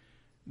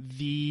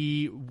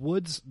 The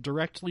woods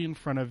directly in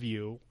front of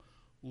you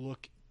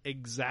look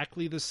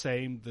exactly the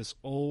same, this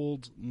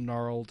old,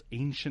 gnarled,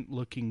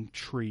 ancient-looking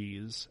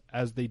trees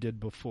as they did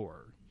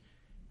before.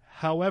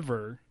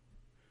 However,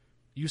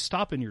 you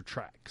stop in your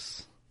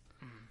tracks.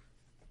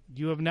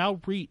 You have now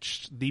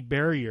reached the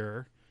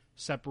barrier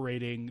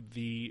separating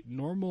the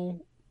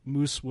normal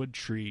moosewood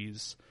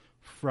trees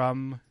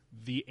from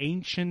the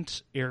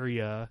ancient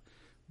area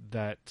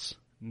that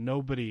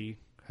nobody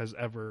has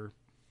ever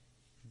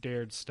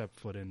dared step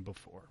foot in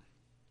before.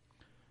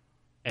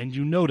 And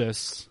you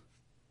notice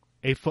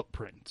a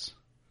footprint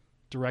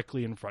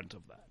directly in front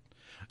of that.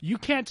 You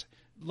can't,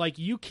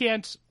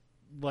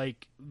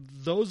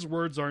 those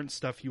words aren't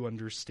stuff you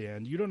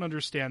understand. You don't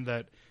understand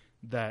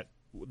that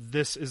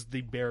this is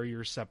the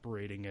barrier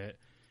separating it.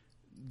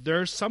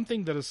 There's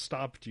something that has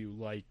stopped you,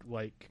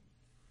 like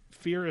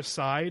fear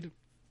aside,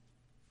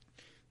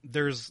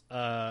 there's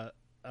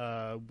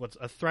what's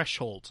a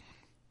threshold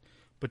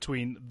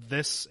between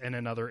this and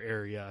another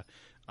area.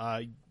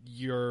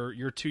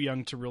 You're too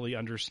young to really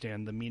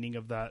understand the meaning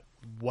of that,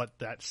 what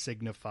that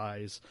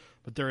signifies,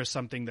 but there is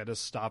something that has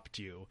stopped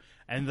you.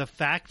 And the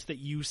fact that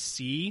you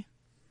see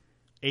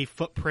a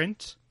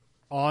footprint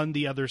on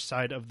the other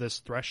side of this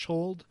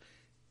threshold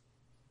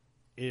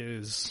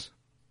is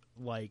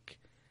like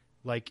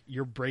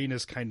your brain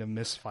is kind of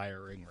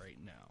misfiring right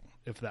now,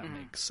 if that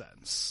makes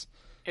sense.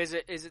 Is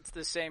it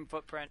the same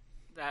footprint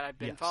that I've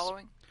been Yes.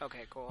 following?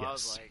 Okay, cool. Yes. I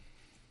was like,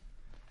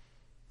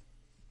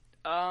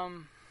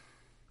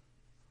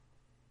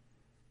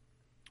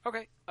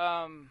 okay.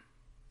 I'm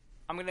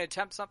going to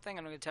attempt something.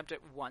 I'm going to attempt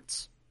it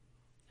once,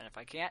 and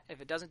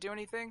if it doesn't do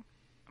anything,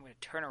 I'm going to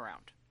turn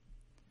around.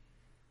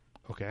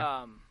 Okay.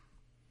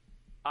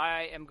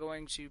 I am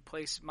going to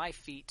place my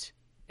feet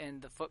in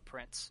the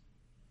footprints,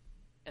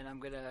 and I'm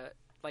going to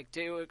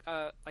do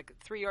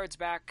 3 yards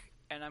back,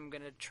 and I'm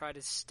going to try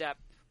to step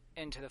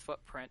into the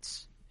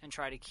footprints and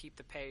try to keep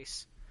the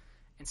pace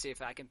and see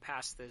if I can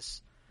pass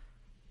this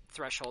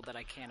threshold that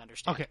I can't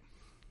understand. Okay.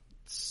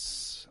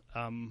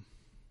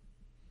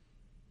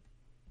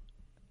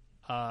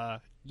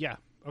 Yeah.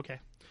 Okay.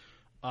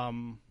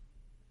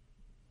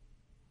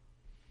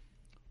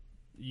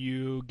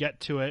 You get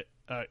to it.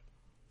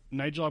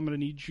 Nigel, I'm going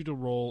to need you to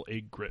roll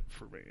a grit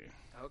for me.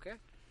 Okay.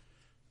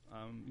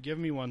 Give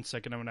me 1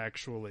 second. I'm going to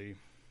actually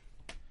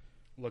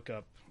look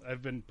up.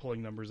 I've been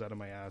pulling numbers out of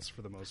my ass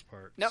for the most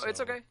part. No, so.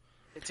 it's okay.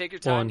 Take your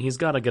time. Well, and he's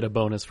got to get a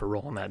bonus for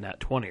rolling that nat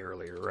 20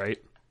 earlier, right?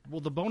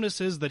 Well, the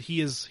bonus is that he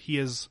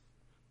has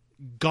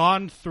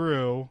gone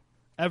through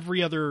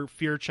every other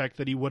fear check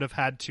that he would have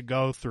had to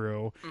go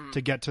through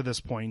to get to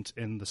this point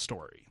in the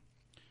story.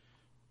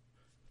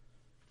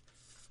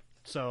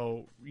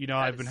 So,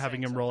 I've been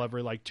having him roll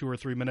every 2 or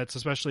 3 minutes,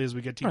 especially as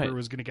we get deeper. Right. It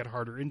was going to get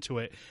harder into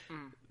it.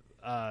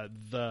 Hold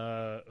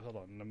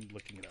on, I'm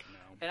looking it up now.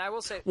 And I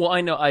will say, Well,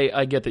 I know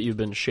I get that you've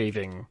been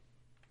shaving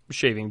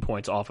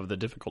points off of the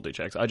difficulty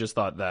checks. I just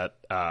thought that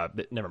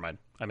never mind.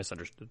 I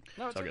misunderstood.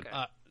 no, it's all okay.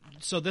 good.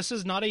 So this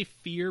is not a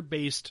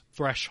fear-based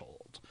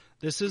threshold.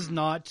 This is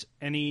not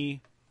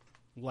any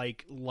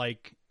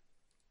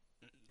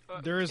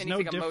there is no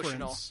anything difference.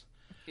 emotional.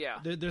 Yeah.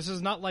 This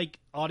is not like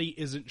Audie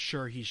isn't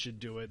sure he should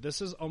do it.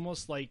 This is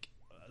almost like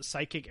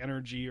psychic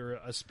energy or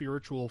a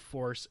spiritual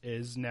force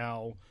is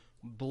now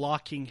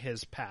blocking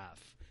his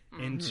path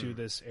into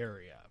this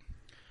area.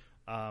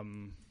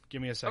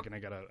 Give me a second. I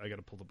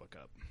gotta pull the book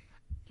up.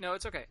 No,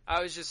 it's okay.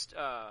 I was just,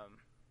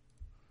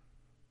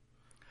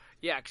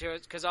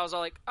 because I was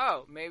all like,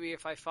 oh, maybe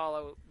if I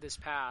follow this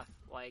path,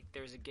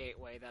 there's a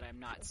gateway that I'm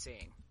not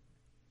seeing.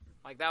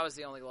 That was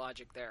the only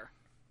logic there.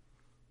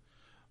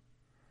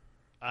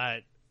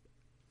 But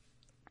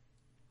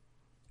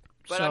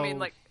I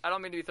mean, I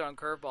don't mean to be throwing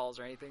curveballs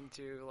or anything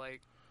to,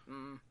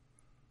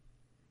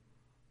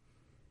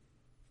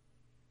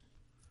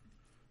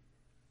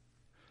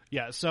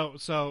 Yeah,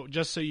 so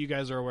just so you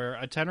guys are aware,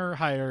 a 10 or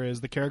higher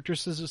is the character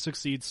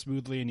succeeds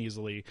smoothly and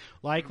easily.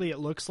 Likely, it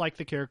looks like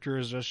the character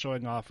is just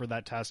showing off, or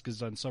that task is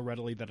done so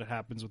readily that it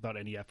happens without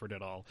any effort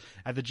at all.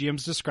 At the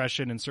GM's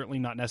discretion, and certainly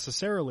not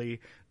necessarily,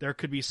 there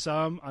could be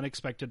some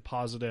unexpected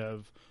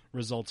positive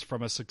results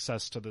from a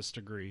success to this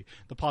degree.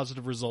 The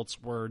positive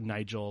results were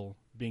Nigel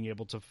being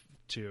able to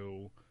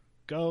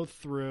go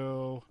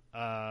through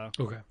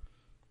Okay.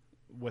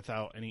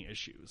 without any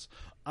issues.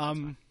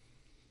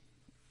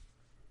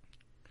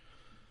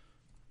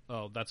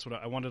 Oh, that's what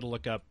I wanted to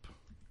look up,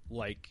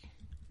 what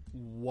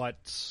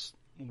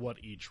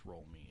each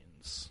roll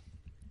means.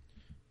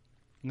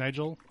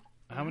 Nigel,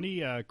 how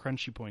many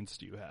crunchy points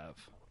do you have?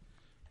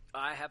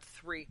 I have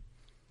 3.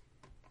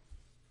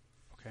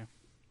 Okay.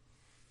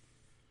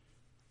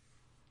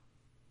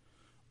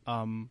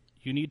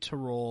 You need to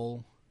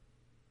roll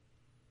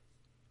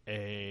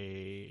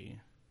a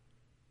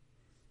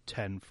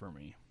 10 for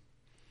me.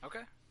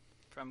 Okay.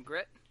 From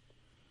Grit?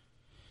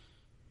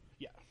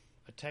 Yeah,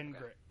 a 10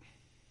 grit.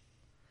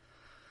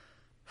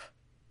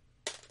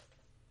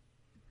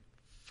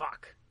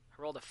 Fuck.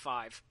 I rolled a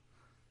 5.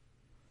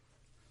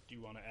 Do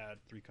you want to add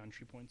 3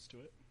 country points to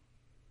it?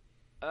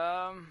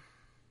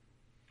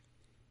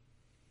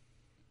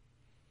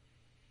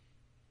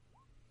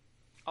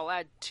 I'll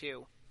add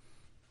 2.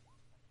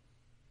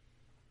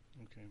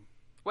 Okay.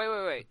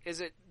 Wait.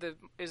 Is it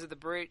the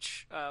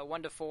breach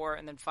 1 to 4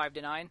 and then 5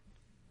 to 9?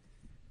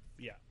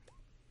 Yeah.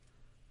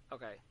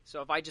 Okay.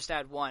 So if I just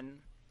add 1,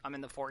 I'm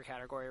in the 4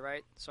 category,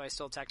 right? So I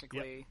still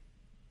technically.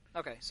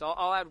 Yep. Okay. So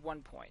I'll add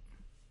 1 point.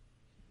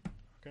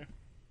 Okay.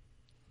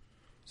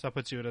 So that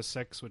puts you at a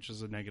 6, which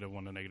is a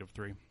 -1 to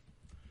 -3.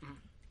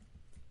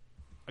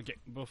 Okay,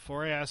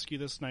 before I ask you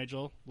this,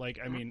 Nigel,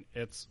 I mean,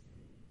 it's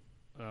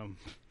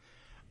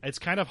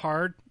kind of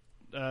hard,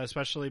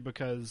 especially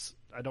because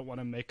I don't want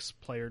to mix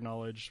player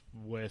knowledge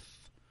with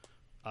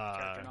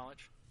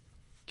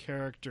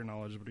character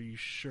knowledge. But are you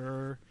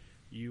sure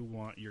you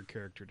want your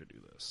character to do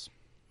this?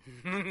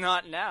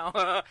 Not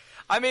now.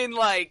 I mean,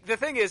 the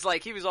thing is,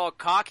 he was all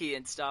cocky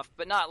and stuff,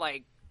 but not,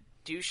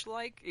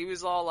 douche-like. He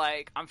was all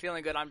I'm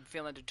feeling good, I'm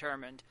feeling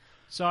determined.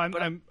 So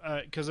I'm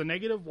because a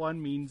 -1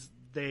 means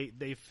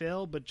they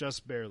fail, but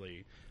just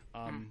barely.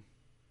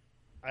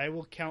 I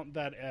will count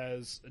that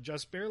as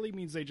just barely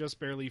means they just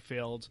barely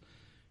failed.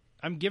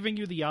 I'm giving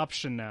you the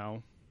option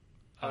now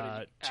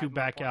to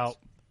back out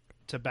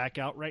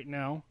right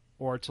now,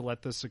 or to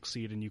let this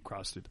succeed and you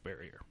cross through the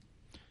barrier.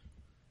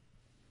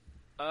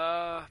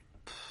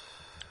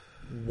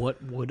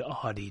 What would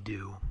Audie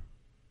do?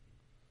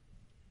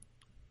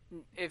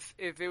 If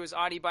it was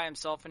Audie by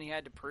himself and he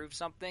had to prove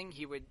something,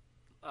 he would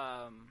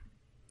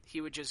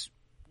just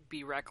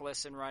be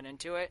reckless and run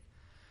into it.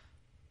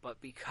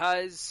 But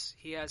because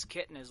he has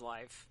Kit in his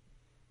life,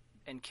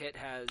 and Kit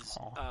has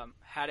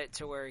had it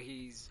to where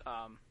he's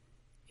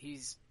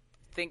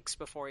thinks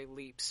before he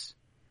leaps,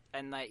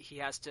 and he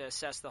has to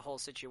assess the whole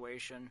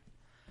situation.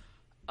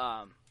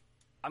 I'm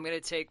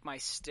gonna take my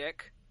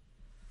stick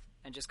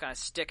and just kind of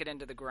stick it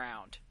into the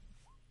ground,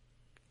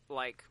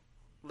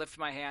 lift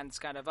my hands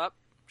kind of up,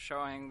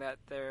 showing that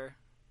they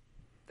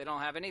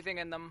don't have anything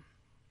in them,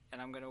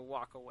 and I'm gonna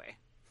walk away.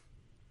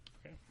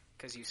 Okay.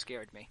 Because you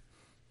scared me.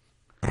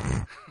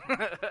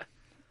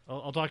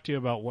 I'll talk to you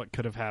about what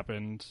could have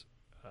happened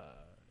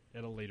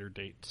at a later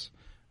date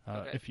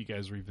Okay. if you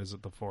guys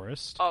revisit the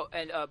forest. Oh,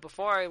 and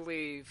before I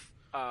leave,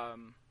 I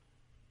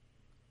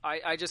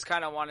just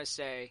kind of want to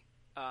say,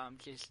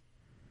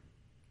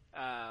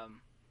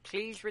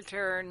 please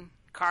return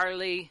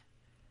Carly.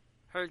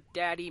 Her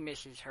daddy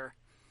misses her.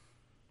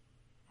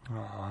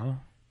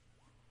 Aww.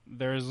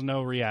 There is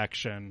no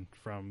reaction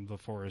from the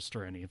forest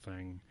or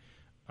anything.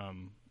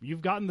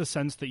 You've gotten the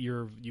sense that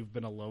you've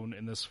been alone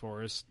in this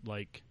forest,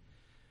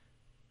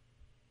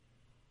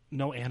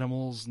 no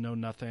animals, no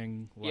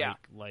nothing.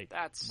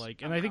 That's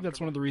and I think that's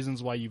one of the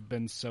reasons why you've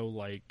been so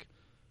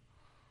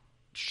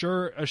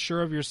sure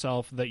of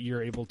yourself that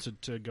you're able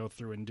to go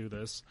through and do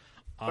this.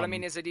 But I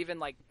mean, is it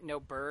even no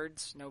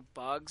birds, no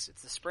bugs?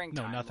 It's the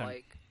springtime. No,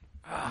 nothing.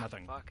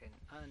 Nothing. Fucking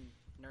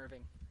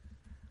unnerving.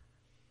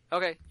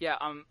 Okay, yeah,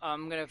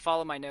 I'm gonna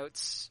follow my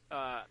notes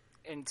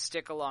and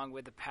stick along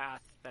with the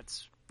path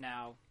that's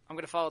now. I'm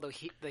gonna follow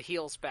the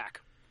heels back.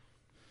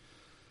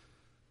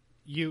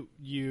 You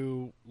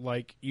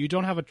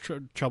don't have a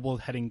trouble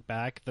heading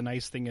back. The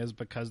nice thing is,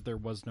 because there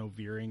was no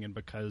veering and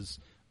because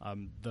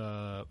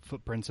the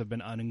footprints have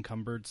been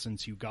unencumbered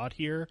since you got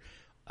here,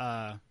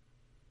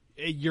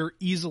 you're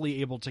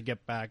easily able to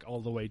get back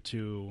all the way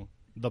to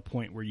the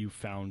point where you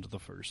found the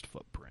first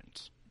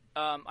footprint.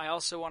 I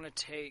also want to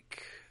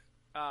take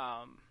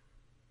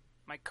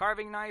my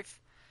carving knife,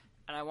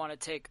 and I want to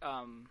take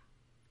a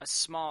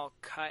small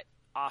cut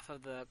off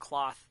of the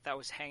cloth that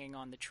was hanging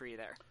on the tree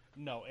there.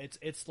 No,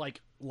 it's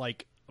like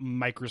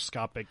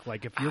microscopic.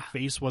 If your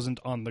face wasn't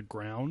on the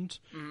ground,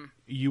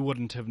 you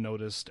wouldn't have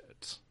noticed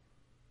it.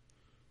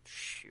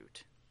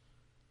 Shoot.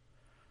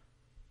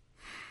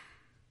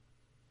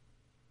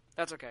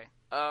 That's okay.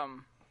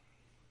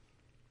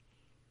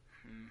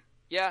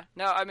 Yeah,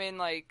 no, I mean,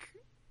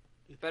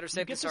 better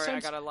safe than sorry. I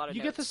got a lot of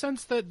You notes. get the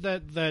sense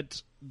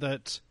that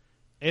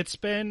it's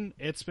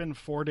been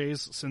 4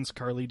 days since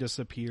Carly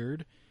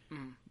disappeared.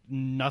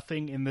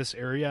 Nothing in this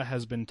area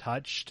has been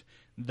touched.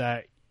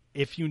 That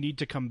if you need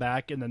to come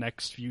back in the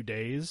next few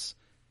days,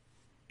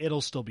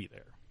 it'll still be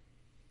there.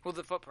 Well,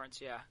 the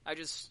footprints, yeah. I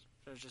was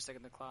just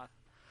thinking the cloth.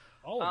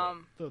 Oh,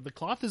 the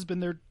cloth has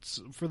been there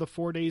for the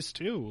 4 days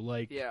too.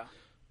 Yeah.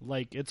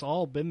 It's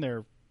all been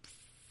there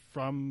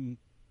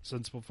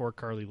since before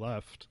Carly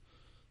left.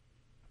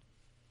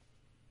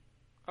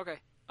 Okay.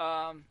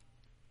 No,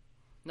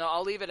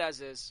 I'll leave it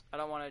as is. I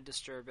don't want to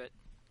disturb it.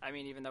 I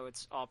mean, even though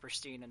it's all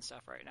pristine and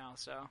stuff right now,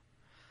 so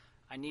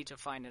I need to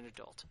find an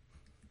adult.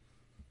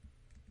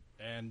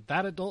 And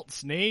that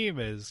adult's name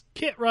is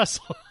Kit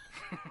Russell.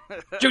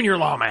 Junior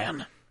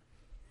Lawman.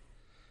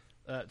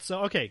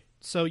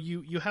 So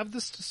you have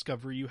this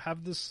discovery, you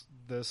have this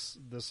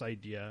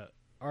idea.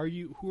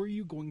 Who are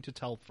you going to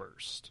tell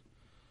first?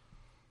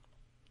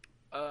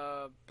 It's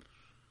a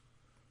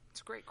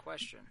great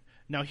question.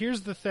 Now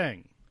here's the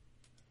thing.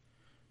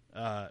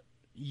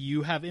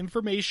 You have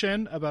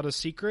information about a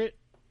secret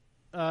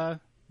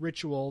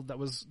ritual that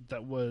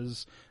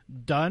was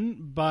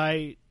done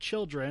by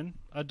children,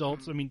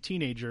 adults, I mean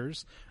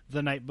teenagers,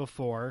 the night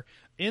before.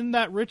 In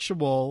that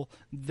ritual,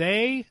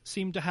 they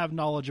seem to have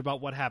knowledge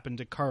about what happened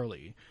to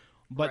Carly,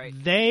 but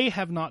Right. they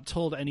have not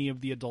told any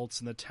of the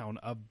adults in the town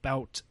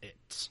about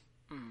it.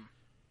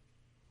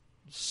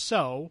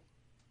 So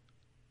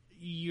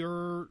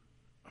you're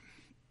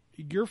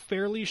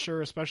fairly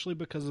sure, especially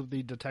because of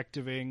the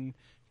detectiving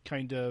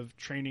kind of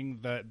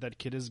training that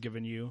Kit has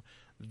given you,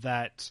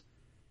 that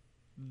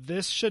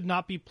this should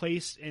not be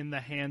placed in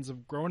the hands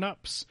of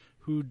grown-ups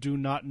who do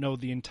not know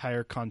the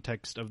entire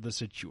context of the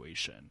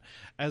situation.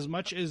 As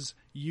much as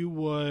you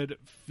would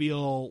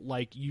feel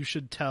like you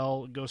should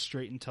go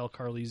straight and tell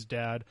Carly's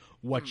dad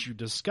what you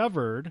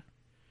discovered,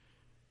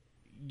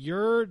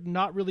 you're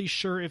not really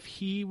sure if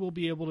he will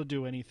be able to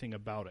do anything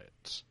about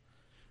it.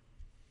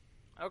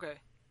 Okay.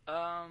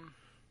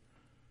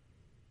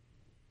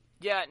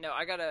 Yeah, no,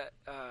 I gotta,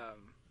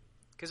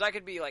 because I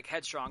could be, like,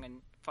 headstrong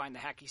and find the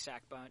hacky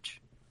sack bunch.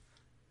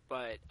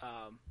 But,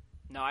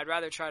 no, I'd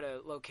rather try to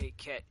locate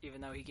Kit,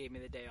 even though he gave me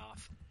the day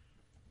off.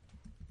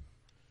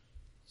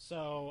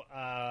 So,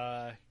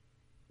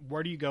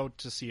 where do you go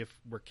to see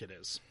where Kit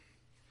is?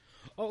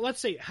 Oh,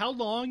 let's say, how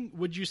long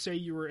would you say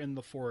you were in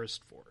the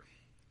forest for?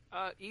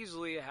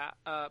 Easily,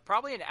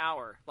 probably an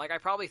hour. Like, I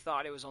probably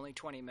thought it was only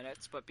 20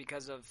 minutes, but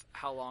because of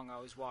how long I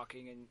was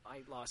walking and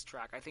I lost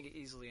track, I think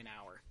easily an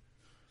hour.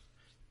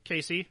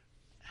 Casey,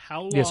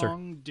 how Yes,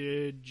 long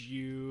did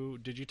you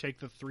take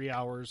the 3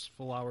 hours,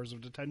 full hours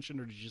of detention,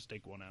 or did you just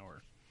take 1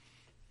 hour?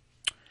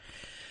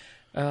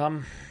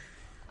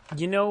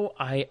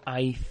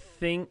 I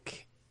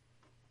think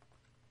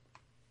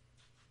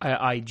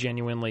I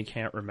genuinely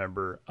can't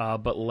remember.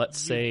 But let's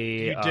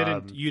say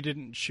you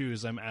didn't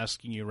choose. I'm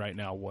asking you right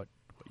now what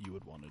you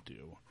would want to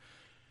do.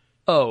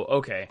 Oh,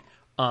 okay.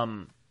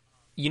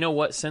 You know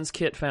what? Since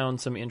Kit found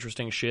some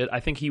interesting shit, I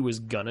think he was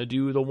gonna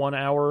do the 1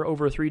 hour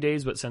over 3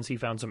 days, but since he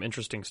found some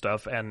interesting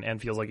stuff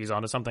and feels like he's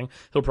onto something,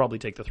 he'll probably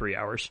take the 3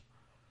 hours.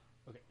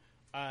 Okay.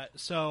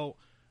 So,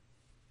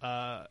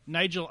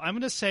 Nigel, I'm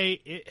going to say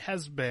it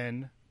has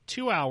been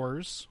 2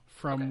 hours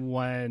from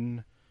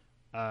when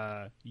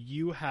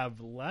you have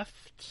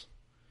left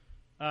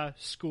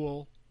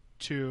school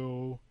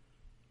to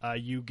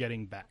you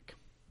getting back.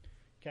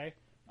 Okay?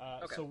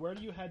 So where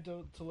do you head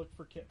to look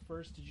for Kit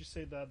first? Did you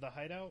say the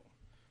hideout?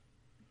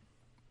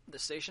 The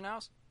station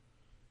house?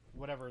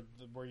 Whatever,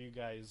 where you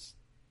guys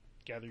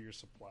gather your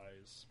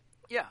supplies.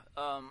 Yeah,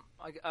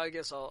 I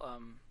guess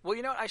I'll, well,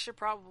 you know what, I should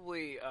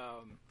probably,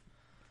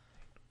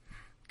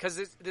 because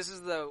this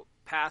is the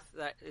path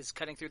that is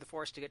cutting through the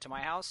forest to get to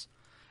my house,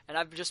 and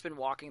I've just been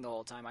walking the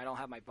whole time. I don't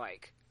have my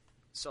bike.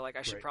 So, like,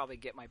 I should probably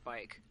get my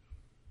bike.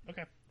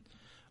 Okay.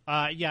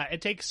 Yeah,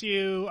 it takes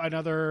you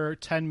another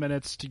 10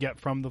 minutes to get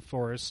from the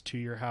forest to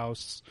your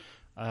house.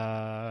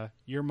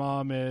 Your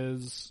mom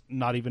is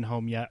not even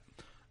home yet.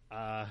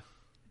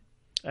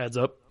 Adds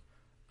up.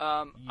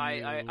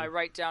 I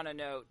write down a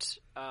note.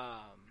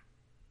 I'm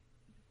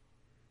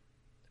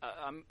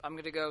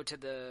gonna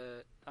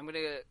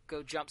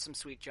go jump some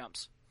sweet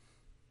jumps.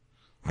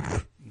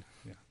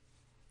 Yeah,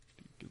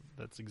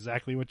 that's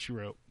exactly what you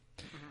wrote.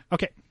 Mm-hmm.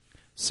 Okay,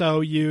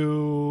 so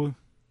you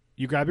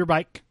grab your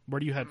bike. Where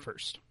do you head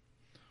first?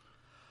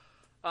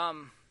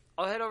 I'll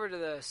head over to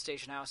the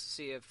station house to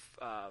see if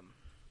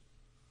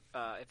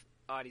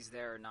Audie's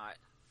there or not.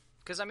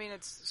 Because, I mean,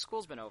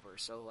 school's been over,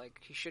 so, like,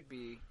 he should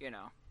be, you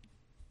know.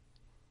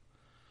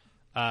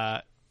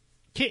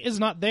 Kit is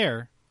not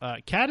there.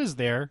 Cat is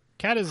there.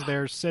 Cat is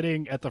there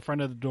sitting at the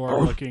front of the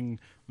door looking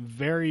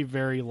very,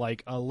 very,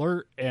 like,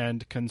 alert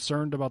and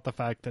concerned about the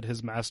fact that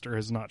his master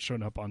has not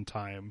shown up on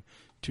time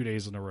 2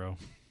 days in a row.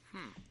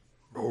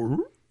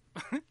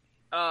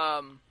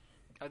 Are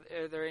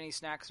there any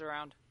snacks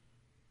around?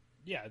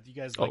 Yeah, you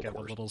guys have a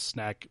little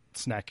snack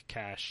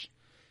cache.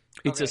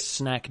 It's a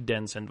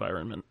snack-dense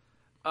environment.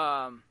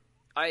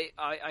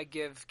 I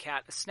give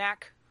Cat a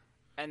snack,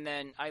 and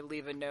then I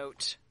leave a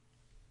note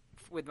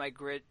with my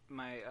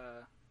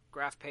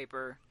graph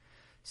paper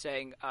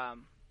saying, I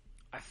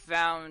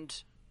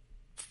found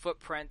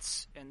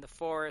footprints in the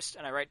forest,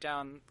 and I write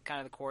down kind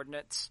of the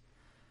coordinates.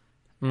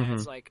 Mm-hmm. And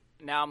it's like,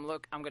 now I'm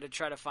going to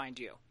try to find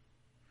you.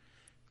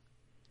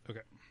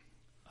 Okay.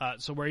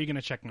 So where are you going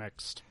to check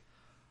next?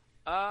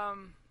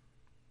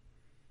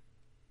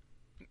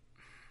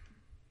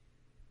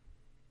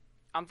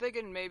 I'm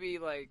thinking maybe,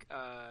 like,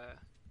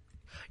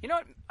 you know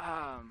what?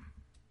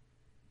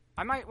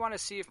 I might want to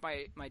see if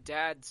my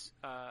dad's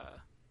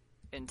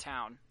in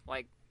town.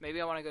 Like, maybe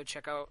I want to go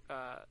check out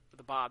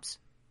the Bobs.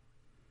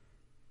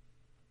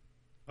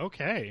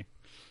 Okay.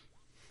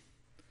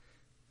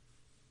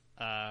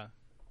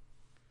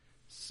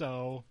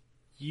 So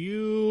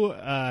you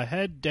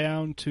head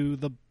down to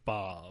the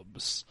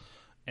Bobs,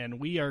 and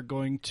we are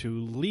going to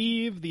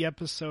leave the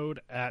episode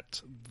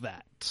at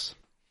that.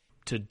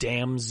 To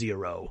damn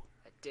zero.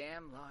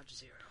 Damn large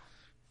zero.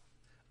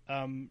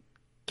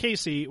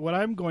 Casey, what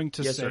I'm going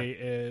to yes, say sir.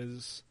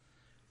 is,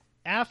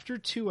 after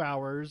 2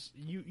 hours,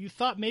 you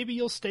thought maybe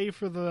you'll stay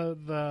for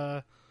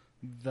the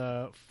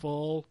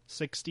full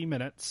 60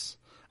 minutes.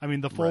 I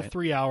mean, the full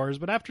 3 hours.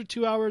 But after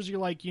 2 hours, you're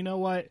like, you know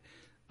what?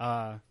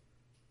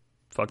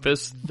 Fuck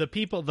this. The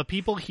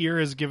people here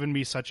has given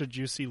me such a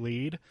juicy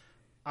lead.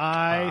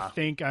 I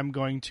think I'm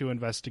going to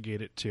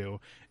investigate it too.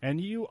 And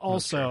you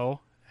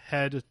also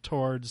head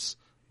towards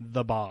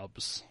the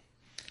Bobs.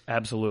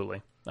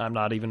 Absolutely. I'm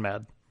not even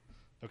mad.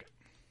 Okay.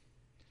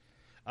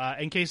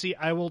 And Casey,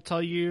 I will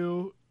tell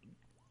you,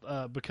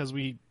 because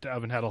we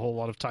haven't had a whole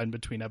lot of time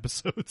between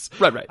episodes.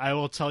 Right. I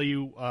will tell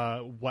you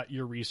what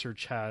your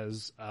research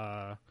has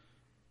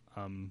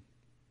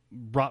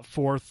brought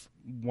forth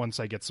once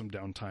I get some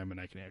downtime and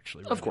I can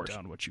actually write it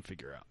down what you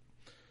figure out.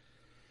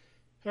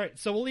 All right,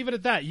 so we'll leave it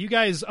at that. You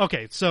guys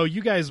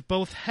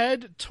both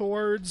head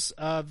towards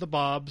the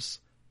Bobs.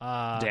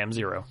 Dam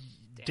Zero.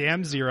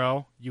 Dam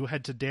Zero. You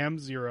head to Dam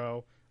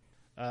Zero.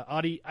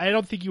 Audie, I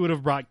don't think you would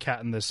have brought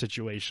Kat in this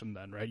situation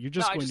then, right? You're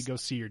just going to go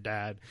see your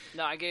dad.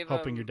 No, I gave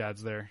hoping your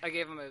dad's there. I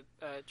gave him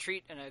a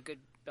treat and a good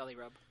belly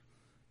rub.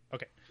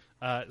 Okay.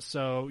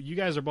 So you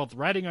guys are both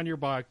riding on your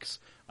bucks.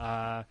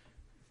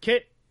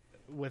 Kit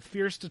with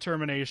fierce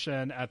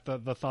determination at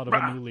the thought of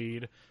a new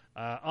lead.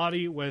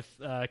 Audie with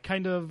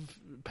kind of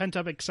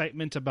pent-up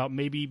excitement about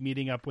maybe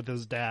meeting up with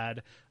his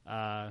dad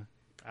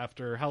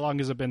after... How long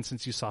has it been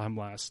since you saw him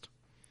last?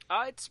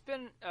 It's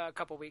been a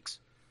couple weeks.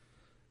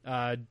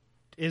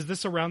 Is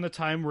this around the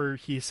time where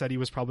he said he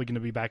was probably going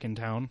to be back in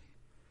town?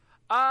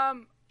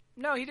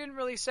 No, he didn't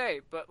really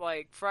say, but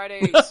like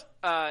Fridays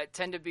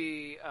tend to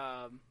be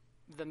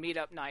the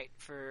meetup night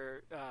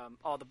for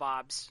all the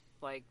Bobs.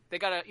 Like they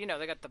got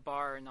the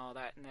bar and all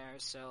that in there,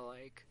 so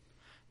like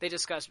they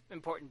discuss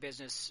important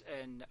business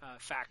and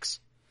facts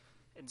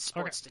and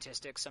sports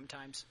statistics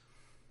sometimes.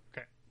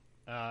 Okay.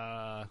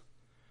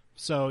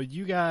 So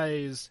you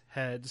guys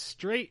head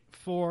straight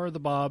for the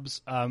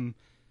Bobs, and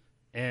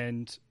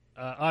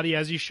Audie,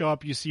 as you show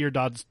up, you see your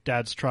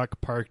dad's truck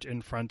parked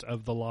in front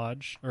of the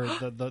lodge, or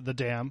the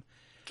dam.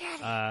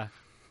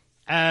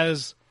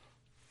 As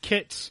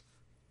Kit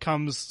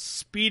comes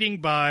speeding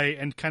by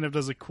and kind of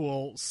does a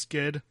cool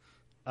skid,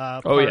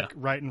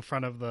 right in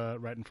front of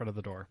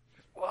the door.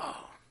 Whoa.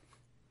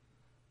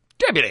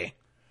 Deputy!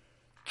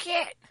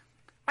 Kit!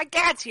 My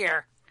dad's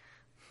here!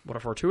 What a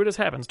fortuitous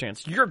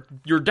happenstance. Your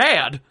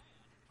dad!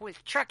 Well, his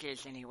truck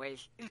is,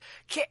 anyways.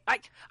 Kit, I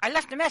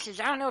left a message.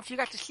 I don't know if you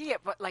got to see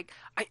it, but, like,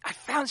 I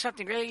found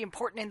something really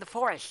important in the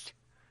forest.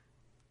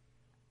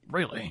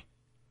 Really?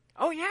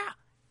 Oh, yeah.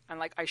 And,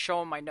 like, I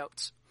show him my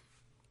notes.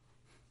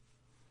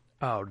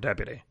 Oh,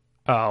 Deputy.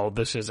 Oh,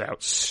 this is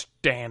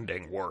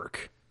outstanding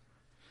work.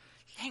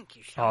 Thank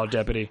you so much. Oh,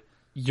 Deputy,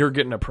 you're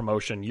getting a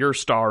promotion. Your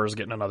star is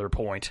getting another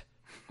point.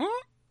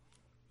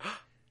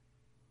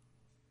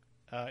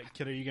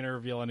 Kit, are you going to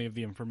reveal any of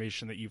the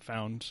information that you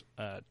found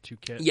to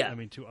Kit? Yeah.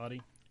 To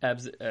Audie?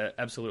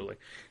 Absolutely.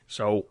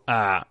 So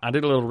I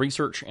did a little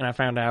research and I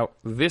found out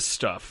this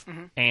stuff.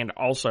 Mm-hmm. And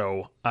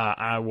also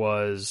I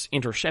was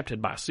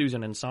intercepted by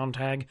Susan and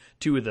Sontag,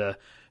 two of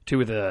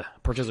the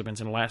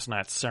participants in last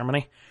night's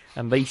ceremony.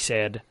 And they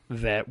said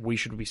that we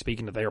should be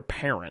speaking to their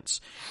parents.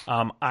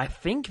 I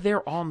think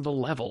they're on the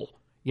level.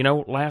 You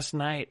know, last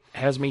night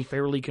has me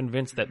fairly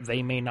convinced that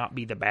they may not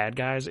be the bad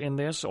guys in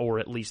this, or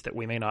at least that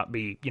we may not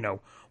be,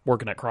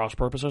 working at cross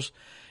purposes.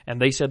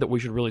 And they said that we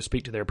should really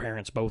speak to their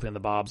parents, both in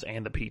the Bobs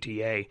and the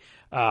PTA.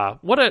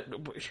 What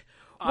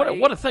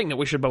a thing that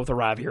we should both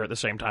arrive here at the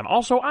same time.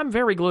 Also, I'm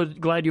very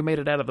glad you made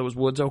it out of those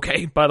woods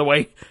okay, by the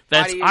way.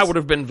 I would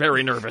have been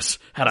very nervous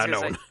had I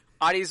known.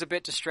 Audie's a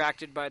bit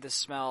distracted by the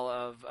smell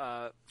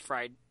of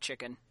fried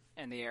chicken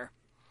in the air.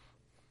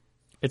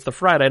 It's the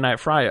Friday night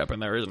fry up in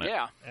there, isn't it?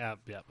 Yeah.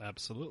 Yep,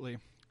 absolutely.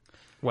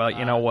 Well,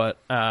 you know what?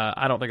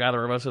 I don't think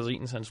either of us has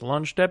eaten since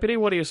lunch, Deputy.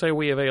 What do you say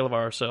we avail of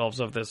ourselves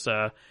of this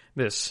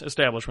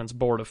establishment's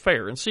board of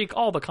fare and seek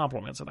all the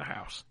compliments of the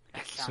house?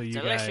 So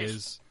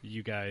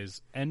you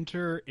guys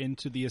enter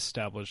into the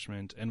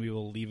establishment, and we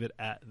will leave it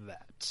at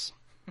that.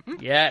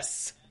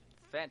 Yes.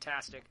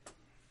 Fantastic.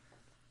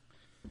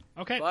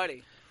 Okay.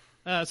 Buddy.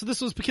 So this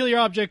was Peculiar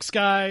Objects,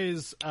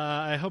 guys.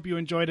 I hope you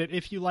enjoyed it.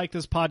 If you like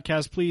this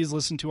podcast, please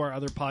listen to our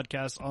other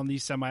podcasts on the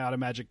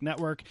Semi-Automagic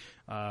Network,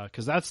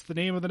 because that's the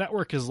name of the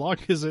network as long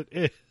as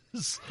it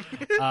is.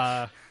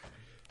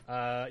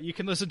 You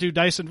can listen to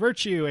Dice and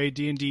Virtue, a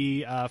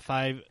D&D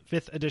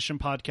 5th edition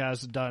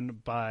podcast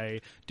done by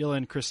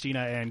Dylan,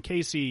 Christina, and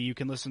Casey. You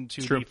can listen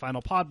to The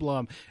Final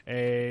Podblum,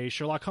 a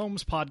Sherlock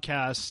Holmes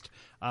podcast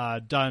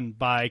done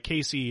by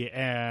Casey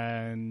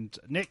and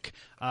Nick.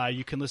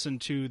 You can listen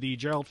to the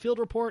Gerald Field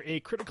Report, a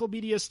critical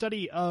media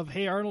study of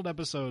Hey Arnold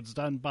episodes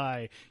done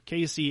by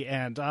Casey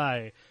and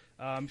I.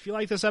 If you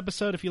like this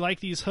episode, if you like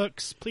these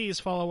hooks,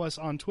 please follow us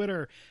on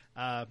Twitter.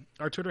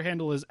 Our Twitter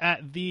handle is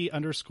 @the_PO_box.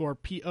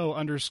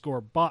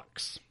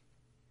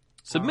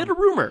 Submit a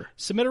rumor.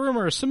 Submit a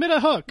rumor. Submit a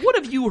hook. What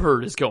have you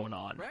heard is going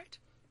on? Right.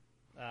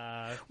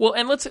 Well,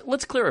 and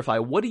let's clarify.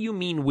 What do you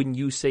mean when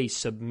you say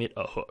submit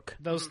a hook?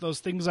 Those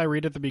things I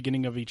read at the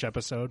beginning of each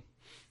episode.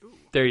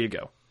 There you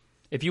go.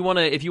 If you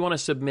wanna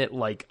submit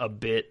like a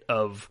bit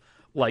of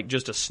like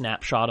just a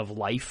snapshot of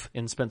life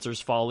in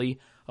Spencer's Folly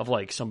of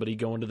like somebody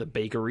going to the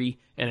bakery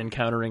and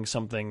encountering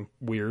something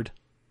weird.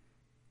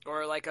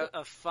 Or like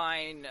a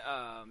fine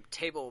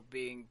table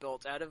being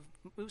built out of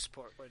moose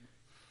portwood.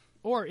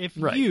 Or if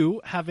you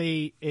have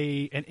an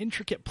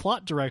intricate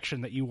plot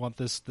direction that you want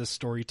this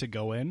story to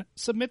go in,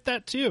 submit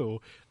that too.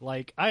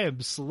 Like, I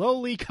am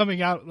slowly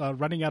running out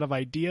of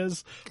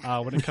ideas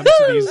when it comes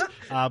to these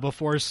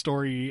before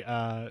story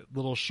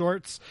little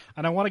shorts,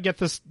 and I want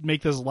to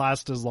make this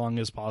last as long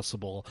as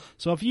possible.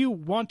 So if you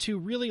want to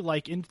really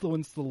like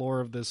influence the lore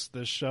of this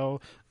show,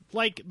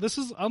 like, this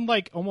is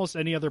unlike almost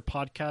any other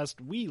podcast.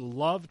 We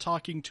love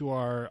talking to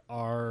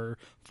our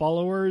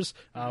followers.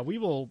 We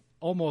will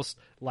almost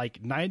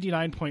like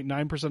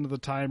 99.9% of the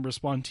time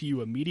respond to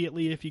you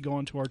immediately if you go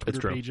onto our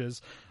Twitter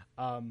pages.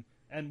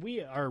 And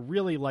we are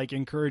really like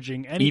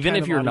encouraging any even kind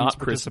if of you're audience not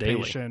Chris Daly.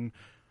 participation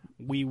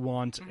we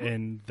want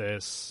in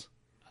this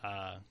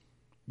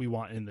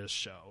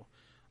show.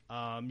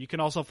 You can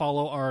also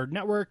follow our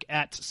network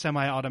at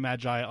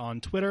Semi-Automagi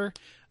on Twitter,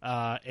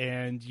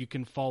 and you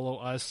can follow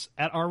us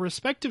at our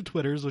respective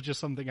Twitters, which is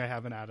something I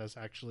haven't had us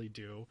actually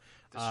do.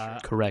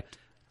 Correct.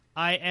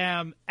 I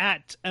am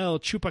at El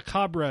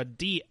Chupacabra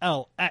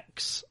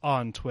DLX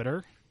on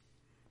Twitter.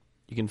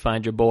 You can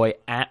find your boy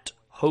at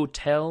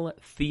Hotel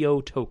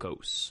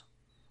Theotokos.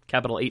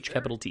 Capital H,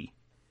 capital T.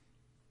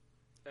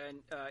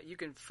 And you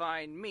can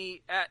find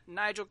me at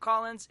Nigel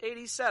Collins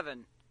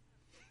 87.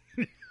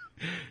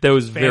 That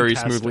was very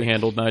Fantastic. smoothly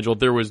handled, Nigel.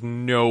 There was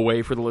no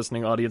way for the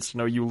listening audience to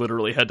know you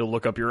literally had to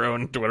look up your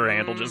own Twitter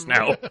handle just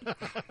now.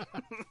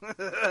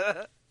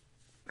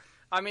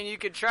 I mean, you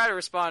could try to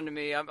respond to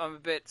me. I'm a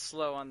bit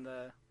slow on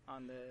the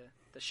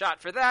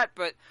shot for that,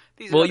 but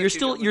these. Well, other you're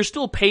two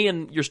still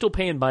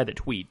paying by the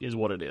tweet is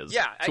what it is.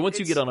 Yeah, So once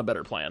you get on a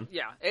better plan.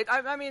 Yeah,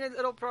 I mean,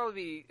 it'll probably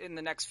be in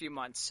the next few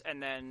months,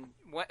 and then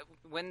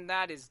when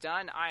that is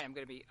done, I am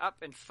going to be up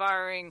and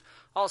firing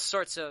all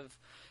sorts of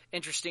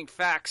interesting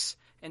facts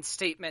and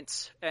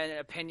statements and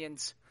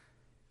opinions.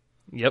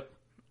 Yep.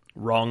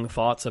 Wrong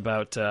thoughts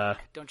about.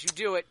 Don't you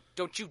do it!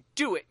 Don't you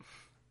do it!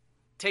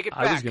 Take it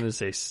back. I was going to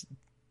say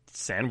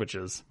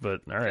sandwiches,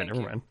 but all right, Thank never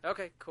you. mind.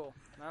 Okay, cool.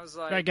 I was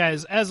like, All right,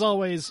 guys, as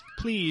always,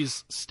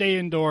 please stay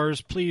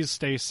indoors. Please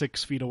stay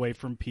 6 feet away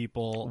from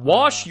people.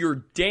 Wash your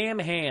damn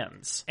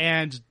hands.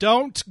 And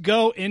don't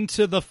go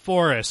into the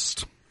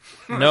forest.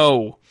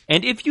 No.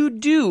 And if you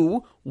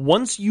do,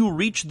 once you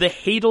reach the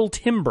Hadal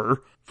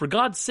Timber, for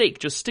God's sake,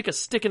 just stick a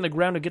stick in the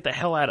ground and get the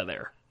hell out of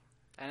there.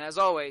 and as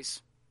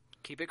always,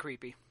 keep it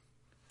creepy.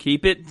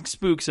 Keep it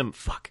spooksome.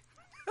 Fuck.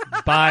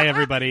 Bye,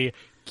 everybody.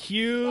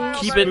 Cue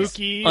Keep it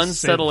spooky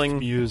unsettling. synth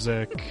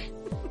music.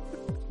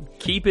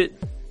 Keep it.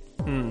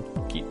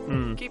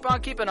 Keep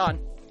on keeping on.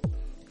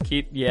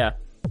 Yeah.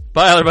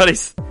 Bye, everybody.